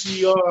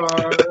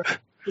VCR.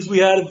 Because we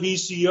had a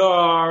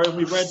VCR and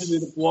we rented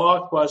it at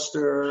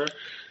Blockbuster,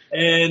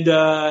 and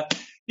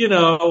you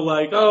know,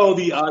 like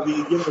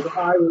the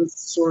Irish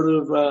sort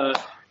of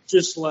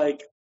just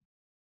like,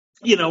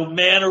 you know,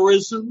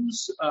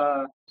 mannerisms,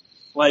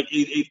 like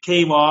it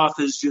came off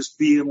as just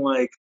being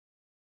like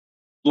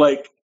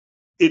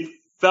it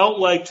felt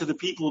like to the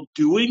people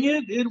doing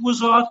it, it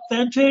was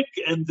authentic,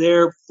 and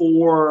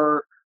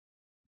therefore,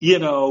 you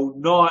know,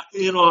 not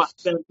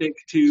inauthentic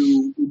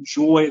to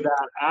enjoy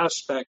that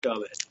aspect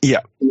of it.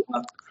 Yeah.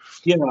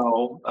 You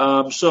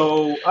know,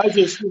 so I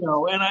just, you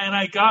know, and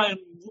I got,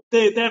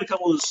 they had a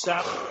couple of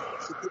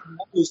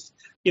samples,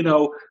 you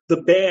know, the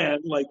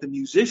band, like the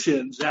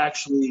musicians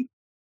actually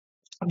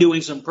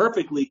doing some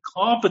perfectly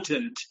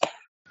competent,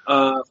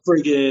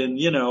 friggin',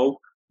 you know,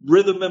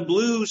 rhythm and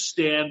blues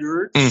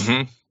standards,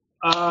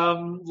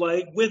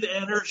 like with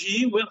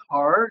energy, with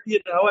heart, you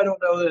know. I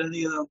don't know that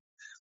any of them,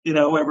 you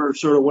know, ever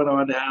sort of went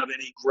on to have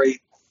any great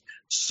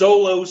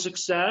solo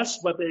success,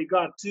 but they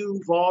got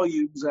 2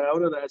 volumes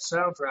out of that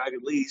soundtrack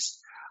at least,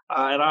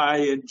 and I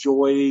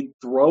enjoyed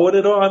throwing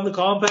it on the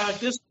compact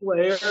disc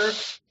player.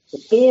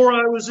 Before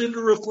I was into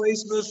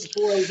replacements,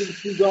 before I was into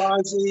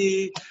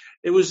Fugazi,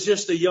 it was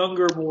just a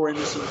younger, more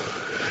innocent.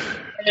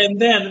 And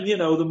then, you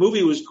know, the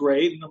movie was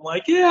great, and I'm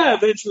like, yeah,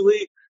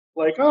 eventually,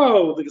 like,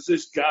 because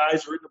this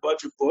guy's written a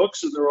bunch of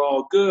books, and they're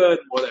all good,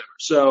 and whatever.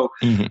 So,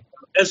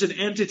 as an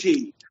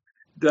entity,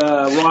 the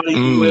Roddy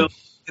Doyle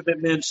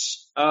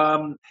Commitments,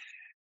 and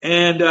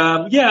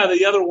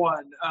the other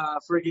one,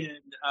 friggin'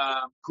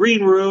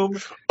 Green Room.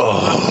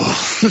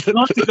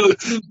 Not to go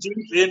too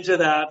deep into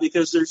that,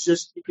 because there's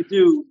just, you could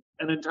do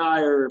an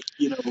entire,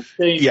 you know,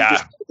 thing,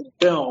 just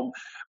film.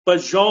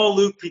 But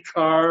Jean-Luc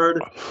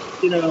Picard,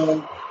 you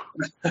know,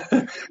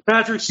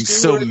 Patrick Stewart.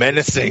 He's so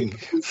menacing.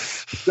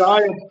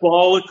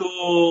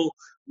 Diabolical,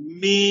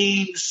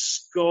 mean,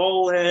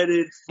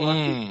 skull-headed,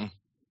 fucking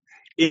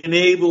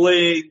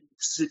enabling,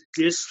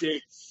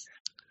 sadistic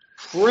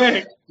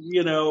prick,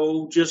 you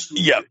know, just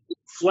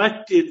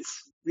inflicting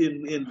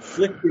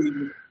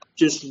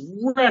just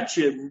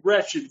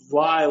wretched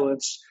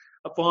violence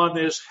upon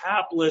this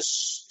hapless,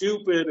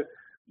 stupid,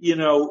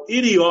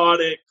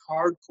 idiotic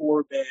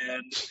hardcore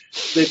band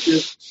that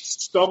just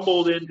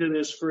stumbled into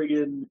this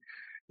friggin',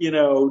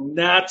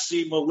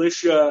 Nazi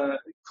militia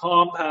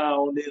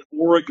compound in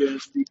Oregon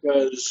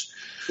because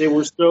they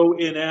were so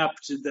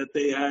inept that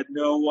they had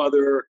no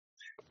other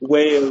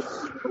way of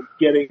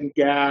getting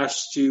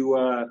gas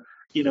to,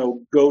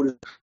 go to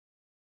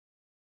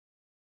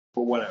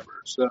or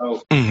whatever.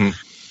 So,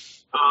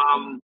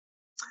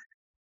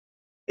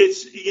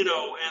 it's,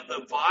 and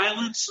the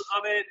violence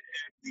of it,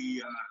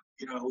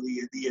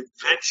 and the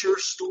adventure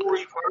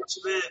story parts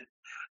of it.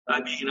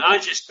 I mean, I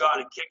just got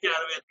a kick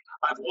out of it.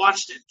 I've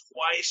watched it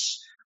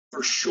twice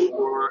for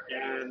sure,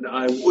 and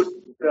I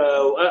wouldn't.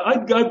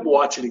 I'd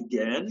watch it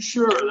again.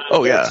 Sure.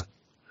 Yeah.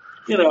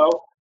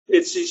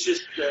 It's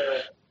just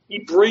he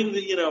brings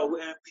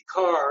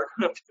Picard,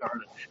 not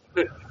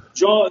Picard,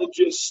 John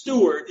just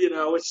Stewart.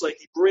 It's like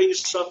he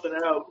brings something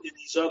out in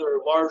these other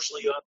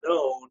largely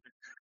unknown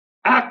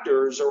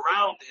actors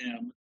around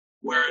him,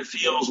 where it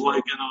feels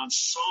like an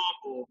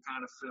ensemble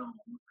kind of film,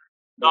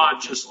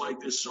 not just like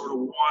this sort of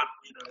one,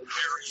 very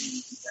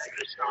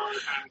megastar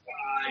kind of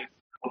guy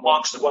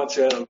amongst a bunch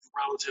of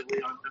relatively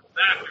unknown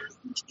actors,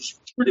 which is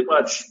pretty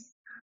much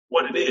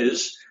what it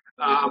is.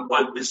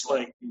 But it's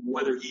like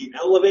whether he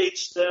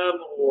elevates them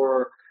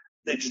or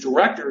the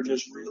director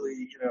just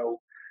really,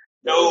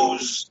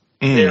 knows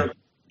their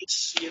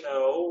piece,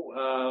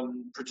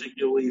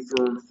 particularly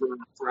for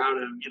how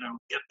to,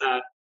 get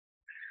that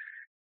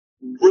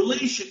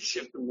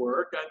relationship to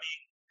work. I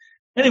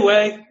mean,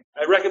 anyway,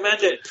 I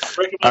recommend it.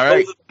 All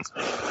right.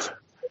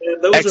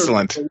 And those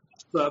excellent. Are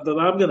that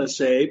I'm going to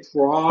say.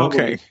 Probably.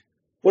 Okay.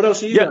 What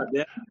else you got,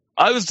 Dan?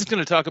 I was just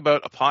going to talk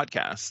about a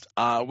podcast,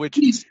 which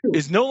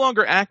is no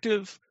longer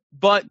active,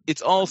 but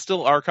it's all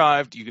still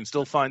archived. You can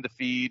still find the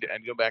feed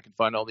and go back and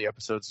find all the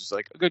episodes. There's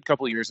like a good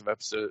couple of years of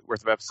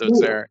worth of episodes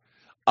there.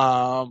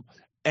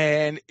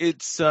 And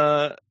it's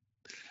a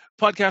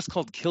podcast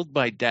called Killed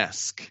by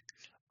Desk.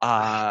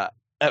 That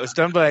was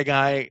done by a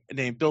guy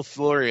named Bill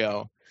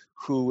Florio,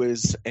 who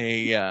is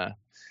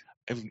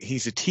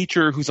he's a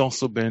teacher who's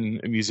also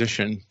been a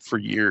musician for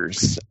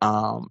years.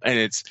 And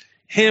it's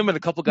him and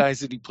a couple guys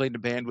that he played in a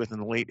band with in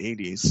the late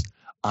 80s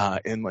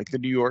in like the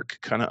New York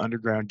kind of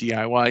underground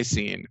DIY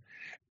scene.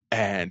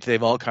 And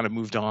they've all kind of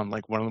moved on.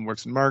 Like one of them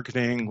works in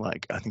marketing.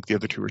 Like I think the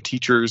other two are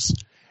teachers.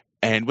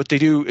 And what they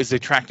do is they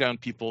track down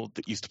people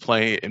that used to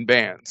play in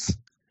bands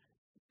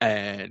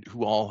and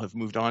who all have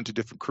moved on to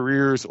different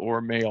careers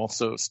or may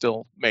also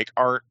still make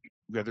art,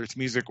 whether it's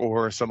music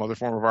or some other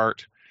form of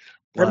art.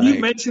 Have you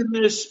mentioned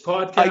this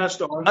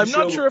podcast on the I'm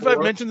show not sure before? if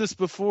I've mentioned this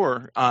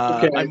before.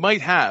 I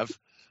might have.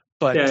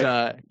 But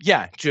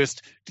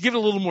just to give it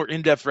a little more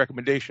in-depth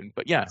recommendation.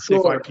 But they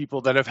find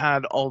people that have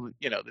had all,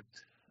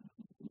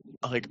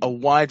 like a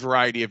wide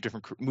variety of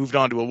moved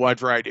on to a wide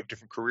variety of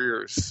different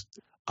careers.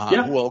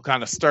 Who all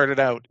kind of started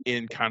out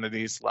in kind of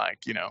these like,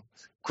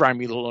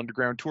 grimy little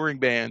underground touring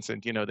bands,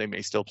 and they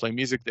may still play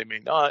music, they may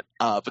not,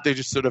 but they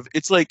just sort of,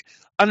 it's like,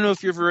 I don't know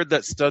if you ever read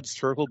that Studs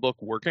Terkel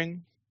book,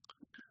 Working.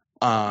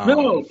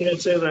 No,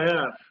 can't say that I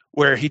have.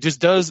 Where he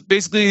just does,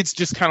 basically it's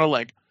just kind of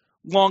like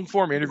long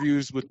form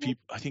interviews with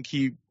people. I think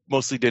he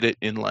mostly did it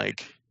in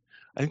like,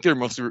 I think they're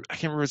mostly, I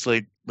can't remember, it's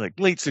like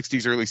late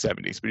 60s, early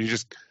 70s, but he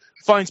just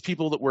finds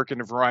people that work in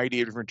a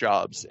variety of different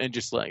jobs and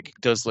just like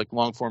does like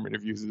long form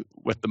interviews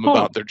with them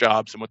about their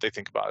jobs and what they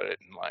think about it,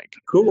 and like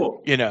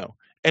cool,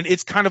 and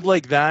it's kind of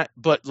like that,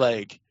 but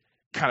like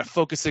kind of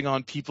focusing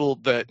on people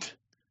that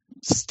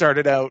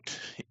started out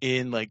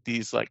in like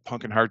these like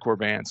punk and hardcore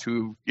bands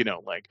who,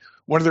 like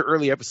one of their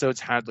early episodes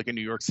had like a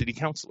New York City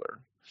councilor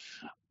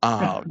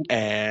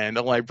and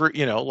a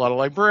library, a lot of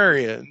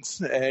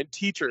librarians and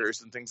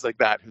teachers and things like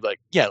that who like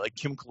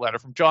Kim Coletta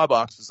from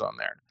Jawbox was on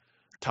there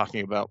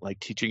talking about like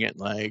teaching at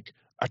like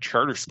a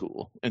charter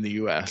school in the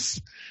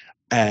US,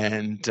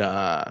 and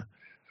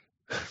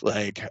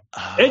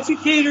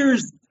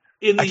educators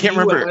in the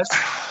US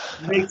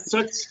make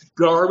such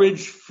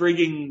garbage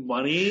frigging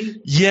money.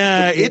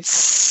 Yeah,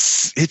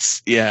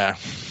 it's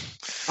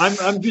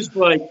I'm just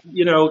like,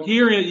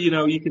 here,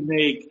 you can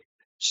make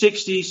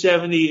 60,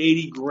 70,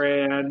 80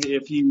 grand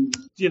if you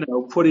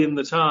put in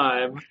the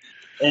time.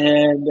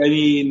 And I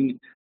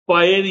mean,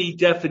 by any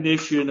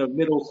definition of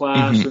middle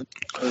class,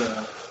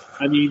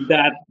 I mean,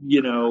 that,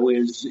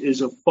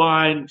 is a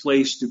fine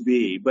place to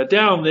be. But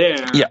down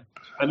there,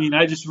 I mean,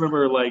 I just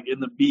remember like in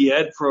the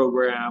B.Ed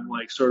program,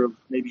 like sort of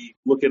maybe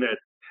looking at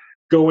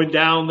going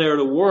down there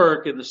to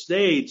work in the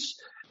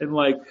States and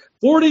like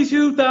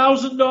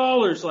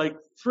 $42,000, like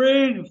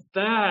frig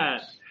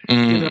that,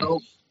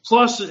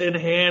 plus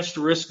enhanced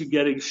risk of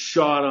getting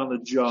shot on the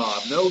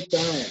job. No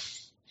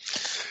thanks.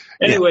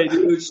 Anyway,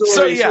 dude,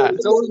 sorry,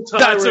 that's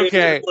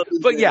okay.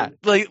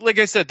 But like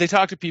I said, they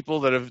talk to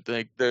people that have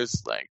like,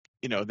 there's like,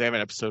 they have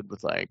an episode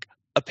with like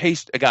a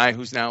guy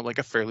who's now like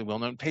a fairly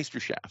well-known pastry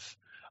chef,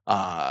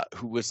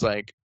 who was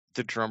like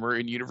the drummer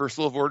in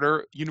Universal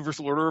Order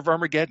of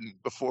Armageddon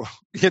before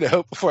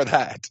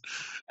that,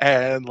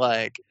 and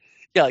like,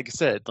 yeah, like I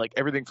said, like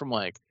everything from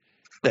like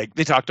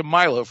they talked to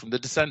Milo from the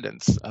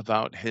Descendants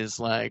about his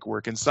like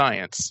work in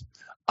science,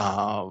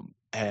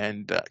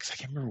 and 'cause I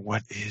can't remember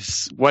what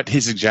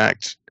his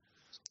exact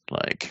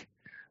like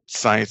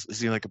science is.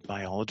 He like a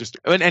biologist?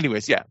 And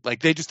anyways, yeah,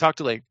 like they just talked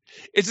to like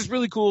it's just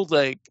really cool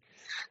like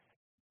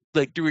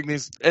doing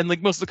these, and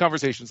like most of the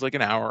conversations like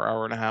an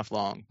hour and a half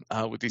long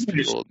with these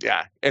people.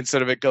 Yeah, and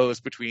sort of it goes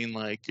between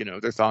like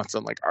their thoughts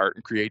on like art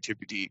and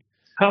creativity.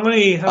 How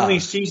many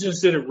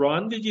seasons did it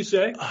run? Did you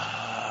say?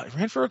 It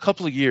ran for a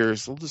couple of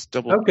years. We'll just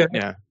double. Okay.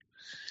 Yeah.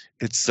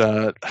 It's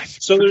so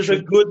there's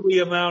a goodly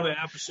amount of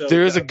episodes.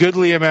 There is a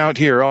goodly amount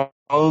here.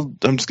 I'm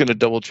just going to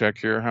double check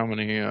here how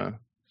many. I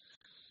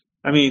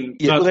mean,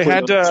 yeah, they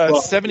had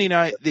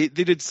 79. They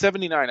did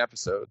 79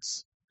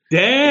 episodes.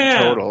 Damn.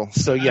 In total.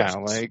 So yeah,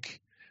 like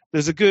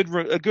there's a good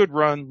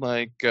run.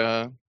 Like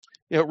it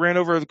ran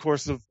over the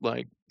course of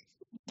like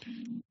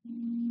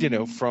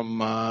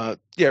from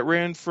it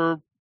ran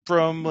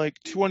from like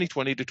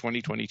 2020 to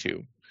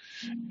 2022.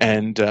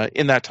 And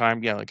in that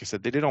time, yeah, like I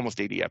said, they did almost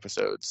 80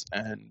 episodes.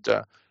 And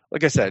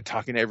like I said,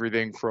 talking to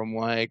everything from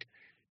like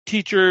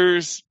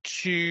teachers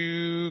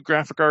to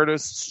graphic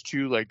artists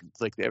to like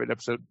they have an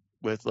episode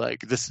with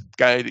like this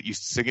guy that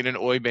used to sing in an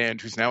oi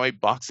band who's now a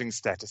boxing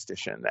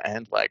statistician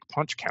and like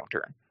punch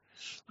counter.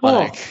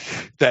 Like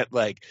that,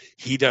 like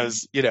he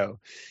does,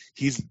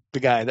 he's the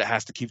guy that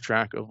has to keep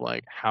track of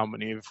like how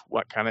many of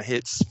what kind of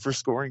hits for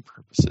scoring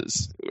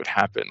purposes would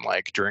happen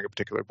like during a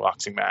particular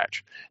boxing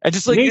match. And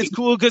just like it's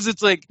cool because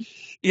it's like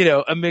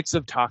a mix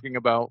of talking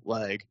about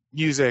like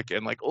music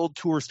and like old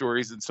tour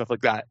stories and stuff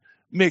like that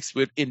mixed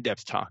with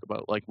in-depth talk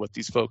about like what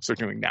these folks are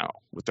doing now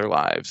with their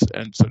lives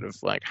and sort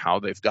of like how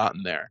they've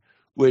gotten there,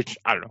 which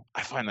I don't know,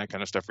 I find that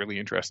kind of stuff really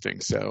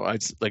interesting. So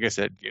like I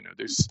said,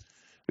 there's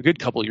a good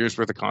couple years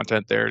worth of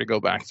content there to go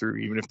back through,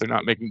 even if they're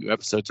not making new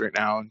episodes right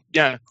now. And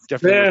yeah,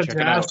 definitely check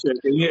it out.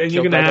 And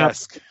you're gonna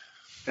have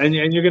and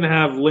you're gonna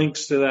have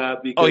links to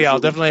that. Because I'll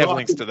definitely have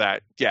links to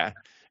that. Yeah,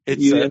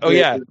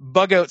 it's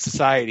Bug Out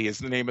Society is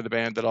the name of the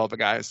band that all the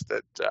guys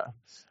that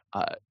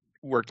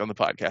worked on the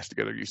podcast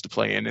together used to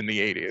play in the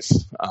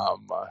 80s.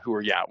 Who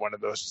are one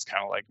of those just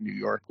kind of like New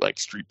York like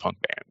street punk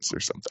bands or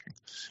something.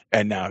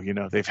 And now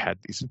they've had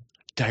these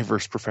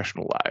diverse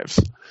professional lives.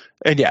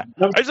 And yeah,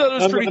 I thought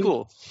it was pretty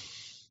cool.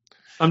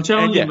 I'm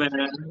telling you, man,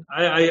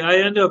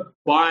 I end up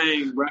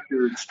buying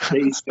records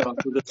based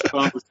off of this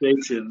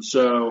conversation.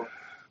 So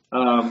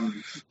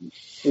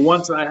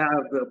once I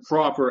have the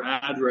proper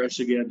address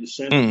again to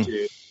send it to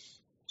you.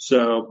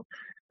 So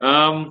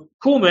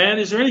cool, man.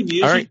 Is there any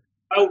music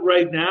out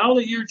right now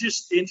that you're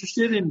just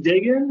interested in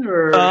digging?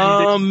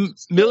 Or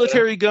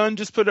Military Gun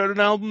just put out an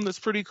album that's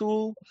pretty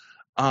cool.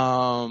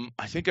 I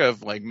think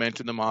I've like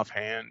mentioned them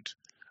offhand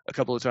a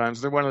couple of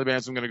times. They're one of the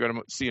bands I'm going to go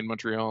to see in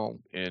Montreal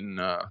in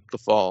the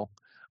fall.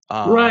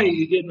 Right,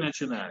 you did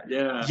mention that,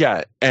 yeah.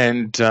 Yeah,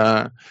 and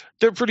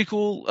they're pretty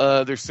cool.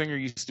 Their singer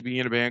used to be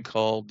in a band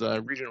called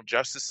Regional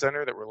Justice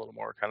Center that were a little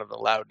more kind of the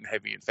loud and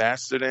heavy and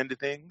fast end of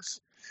things.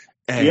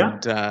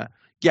 And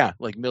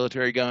like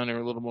Military Gun are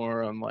a little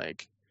more on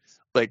like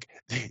they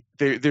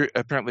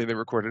apparently they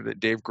recorded at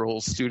Dave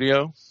Grohl's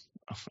studio.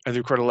 And they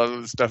recorded a lot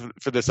of the stuff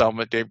for this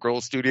album at Dave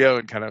Grohl's studio,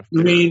 and kind of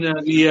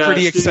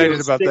pretty excited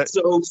about that.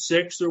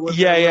 606 or whatever.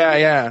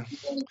 Yeah.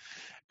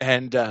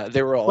 And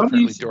they were all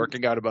apparently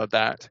dorking out about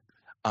that.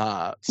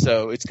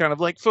 So it's kind of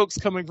like folks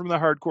coming from the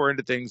hardcore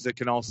into things that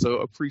can also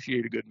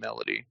appreciate a good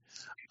melody.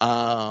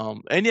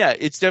 And yeah,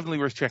 it's definitely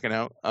worth checking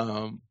out.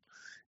 Other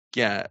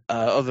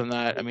than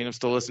that, I mean, I'm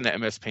still listening to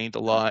MS Paint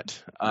a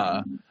lot.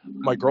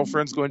 My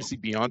girlfriend's going to see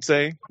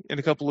Beyonce in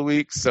a couple of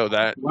weeks, so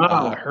that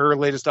her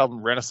latest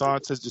album,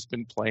 Renaissance, has just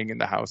been playing in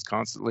the house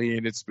constantly,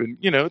 and it's been,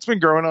 it's been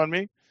growing on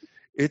me.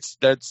 There's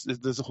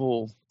a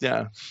whole,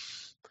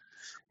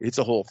 it's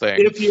a whole thing.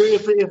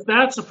 If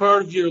that's a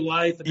part of your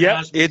life,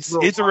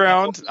 it's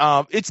around.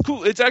 It's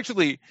cool. It's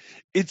actually,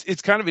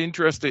 it's kind of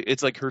interesting.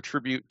 It's like her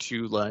tribute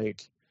to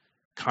like,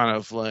 kind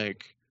of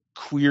like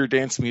queer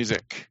dance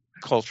music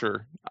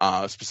culture,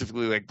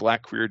 specifically like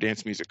Black queer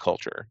dance music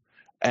culture,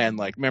 and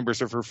like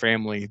members of her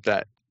family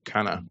that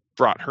kind of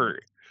brought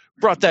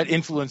that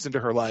influence into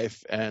her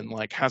life, and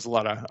like has a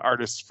lot of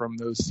artists from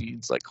those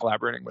scenes like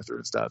collaborating with her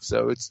and stuff.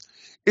 So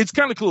it's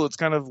kind of cool. It's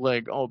kind of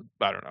like,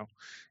 I don't know.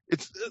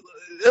 It's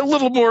a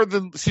little more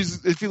than I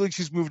feel like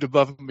she's moved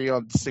above and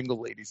beyond the single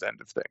ladies end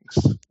of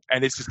things.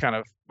 And it's just kind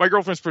of, my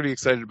girlfriend's pretty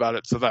excited about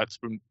it. So that's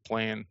been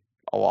playing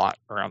a lot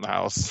around the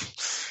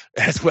house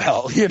as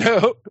well,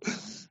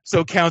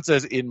 so counts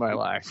as in my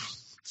life.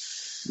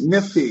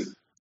 Nifty.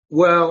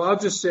 Well, I'll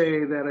just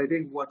say that I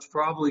think what's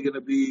probably going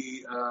to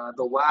be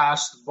the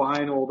last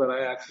vinyl that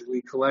I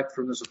actually collect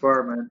from this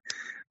apartment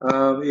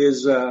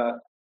is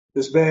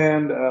this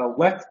band,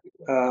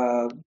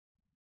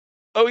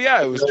 oh yeah,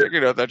 I was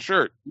checking out that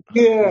shirt.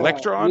 Yeah,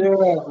 Electron. Yeah,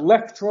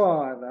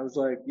 Electron. I was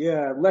like,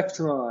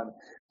 Electron.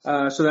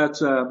 So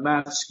that's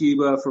Matt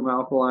Skiba from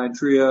Alkaline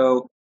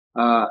Trio,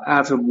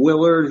 Atom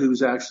Willard,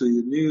 who's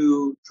actually the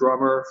new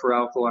drummer for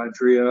Alkaline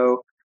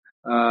Trio,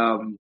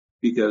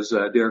 because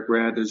Derek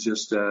Grant has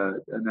just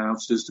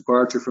announced his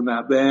departure from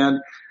that band.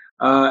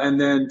 And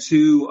then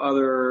 2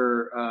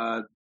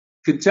 other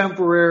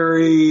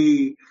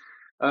contemporary,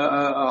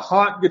 a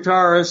hot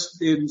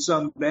guitarist in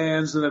some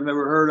bands that I've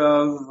never heard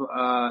of,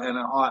 and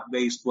a hot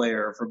bass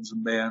player from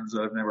some bands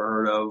that I've never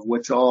heard of,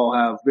 which all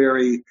have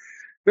very,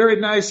 very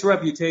nice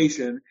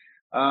reputation.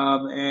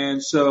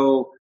 And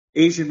so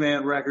Asian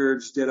Man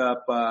Records did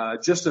up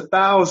just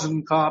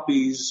 1,000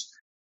 copies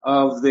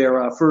of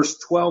their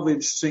first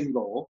 12-inch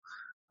single.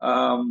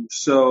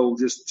 So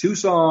just 2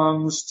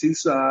 songs, 2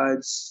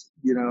 sides,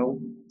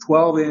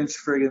 12-inch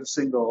friggin'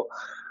 single,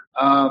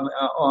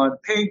 on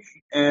Pink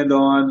and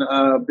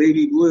on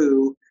Baby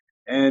Blue.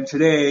 And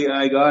today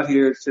I got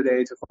here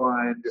today to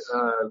find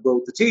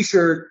both the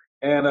T-shirt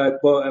and I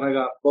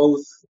got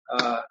both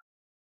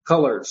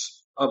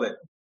colors of it.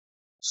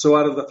 So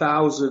out of the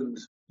 1,000,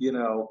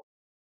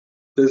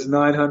 there's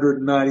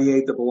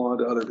 998 that belong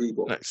to other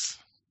people. Nice.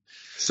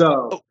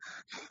 So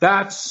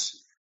that's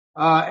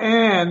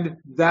and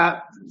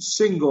that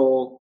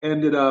single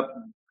ended up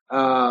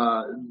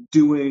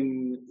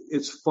doing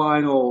its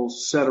final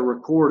set of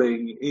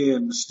recording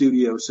in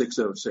Studio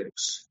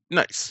 606.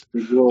 Nice.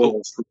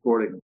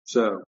 Recording.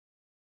 So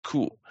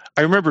cool.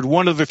 I remembered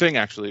one other thing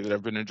actually that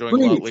I've been enjoying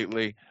a lot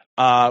lately,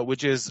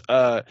 which is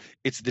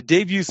it's the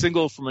debut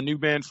single from a new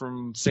band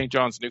from St.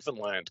 John's,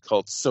 Newfoundland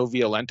called So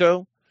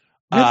Violento.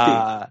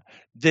 I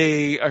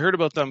heard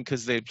about them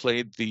because they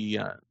played the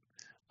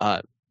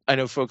I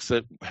know folks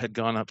that had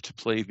gone up to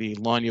play the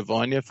Lanya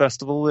Vanya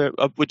festival,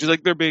 which is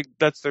like their big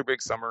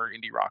summer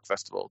indie rock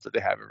festival that they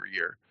have every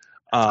year.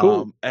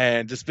 Cool.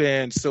 And this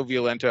band, So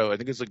Violento, I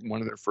think it's like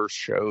one of their first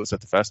shows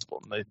at the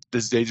festival. And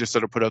they just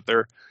sort of put out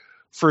their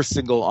first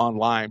single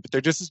online, but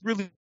they're just this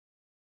really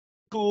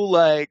cool,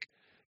 like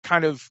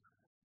kind of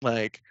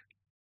like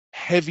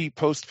heavy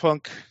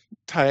post-punk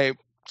type,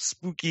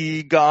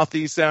 spooky,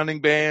 gothy sounding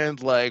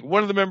band. Like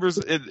one of the members,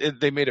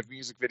 they made a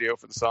music video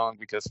for the song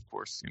because, of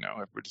course,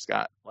 everybody's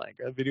got like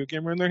a video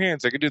camera in their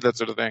hands. They can do that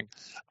sort of thing.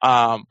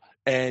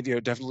 And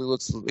definitely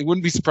looks. It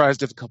wouldn't be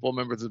surprised if a couple of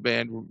members of the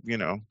band,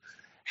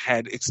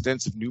 had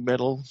extensive nu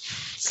metal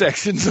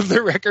sections of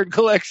their record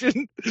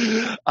collection.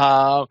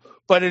 But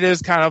it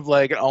is kind of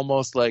like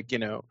almost like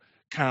kind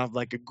of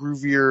like a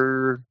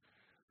groovier,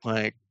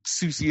 like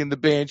Susie and the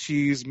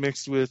Banshees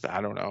mixed with,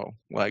 I don't know,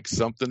 like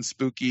something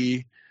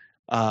spooky.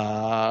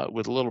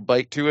 With a little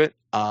bite to it.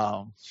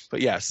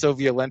 But yeah, So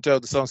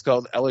Violento, the song's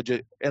called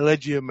Elegia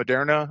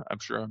Moderna. I'm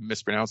sure I'm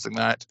mispronouncing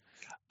that.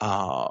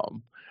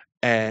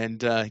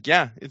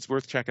 Yeah, it's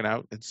worth checking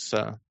out. It's,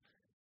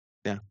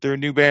 they're a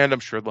new band. I'm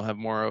sure they'll have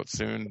more out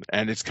soon.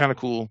 And it's kind of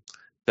cool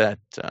that,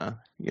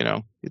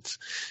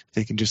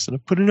 they can just sort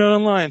of put it out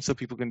online so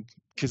people can,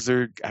 because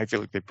I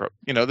feel like they're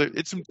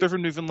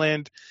from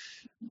Newfoundland.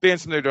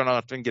 Bands from there don't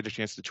often get a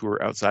chance to tour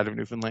outside of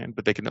Newfoundland,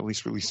 but they can at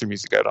least release their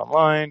music out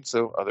online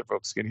so other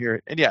folks can hear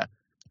it. And yeah,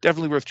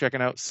 definitely worth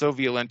checking out. So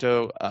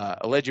Violento,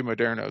 Elegia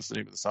Moderna is the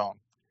name of the song.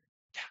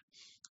 Yeah.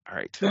 All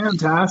right.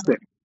 Fantastic.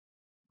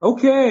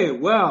 Okay.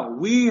 Well,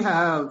 we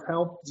have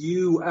helped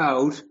you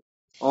out,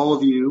 all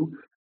of you,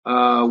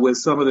 with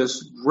some of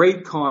this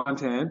great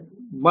content,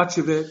 much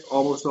of it,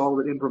 almost all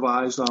of it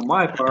improvised on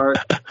my part,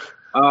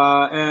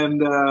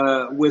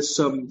 and with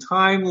some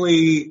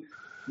timely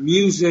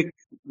music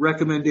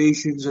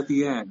recommendations at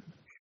the end.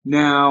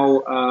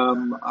 Now,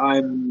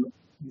 I'm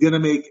going to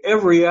make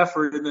every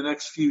effort in the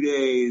next few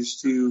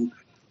days to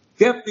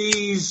get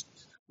these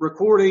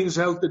recordings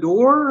out the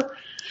door.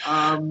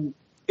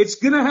 It's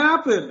going to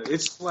happen.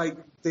 It's like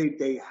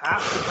they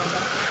have to come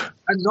out.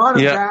 I'm not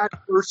a bad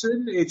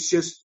person. It's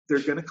just they're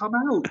going to come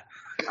out.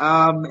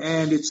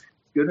 And it's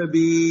going to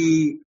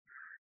be,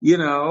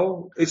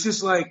 it's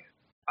just like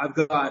I've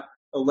got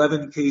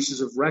 11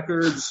 cases of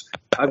records.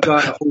 I've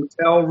got a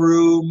hotel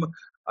room.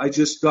 I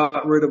just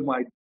got rid of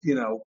my,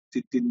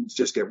 didn't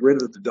just get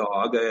rid of the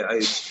dog.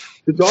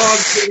 The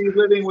dog's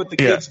living with the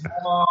kid's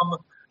mom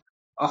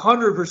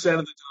 100% of the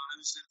time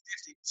instead of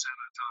 50% of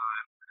the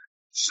time.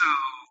 So,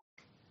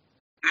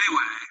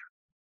 anyway,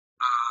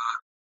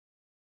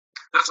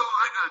 that's all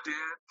I got,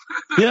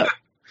 Dan. Yeah.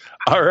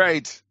 All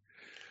right.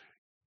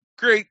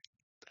 Great.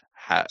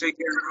 Take care,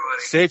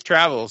 everybody. Safe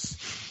travels.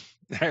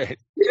 All right.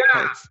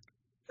 Yeah.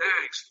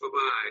 Thanks.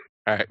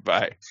 Bye-bye. All right.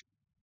 Bye.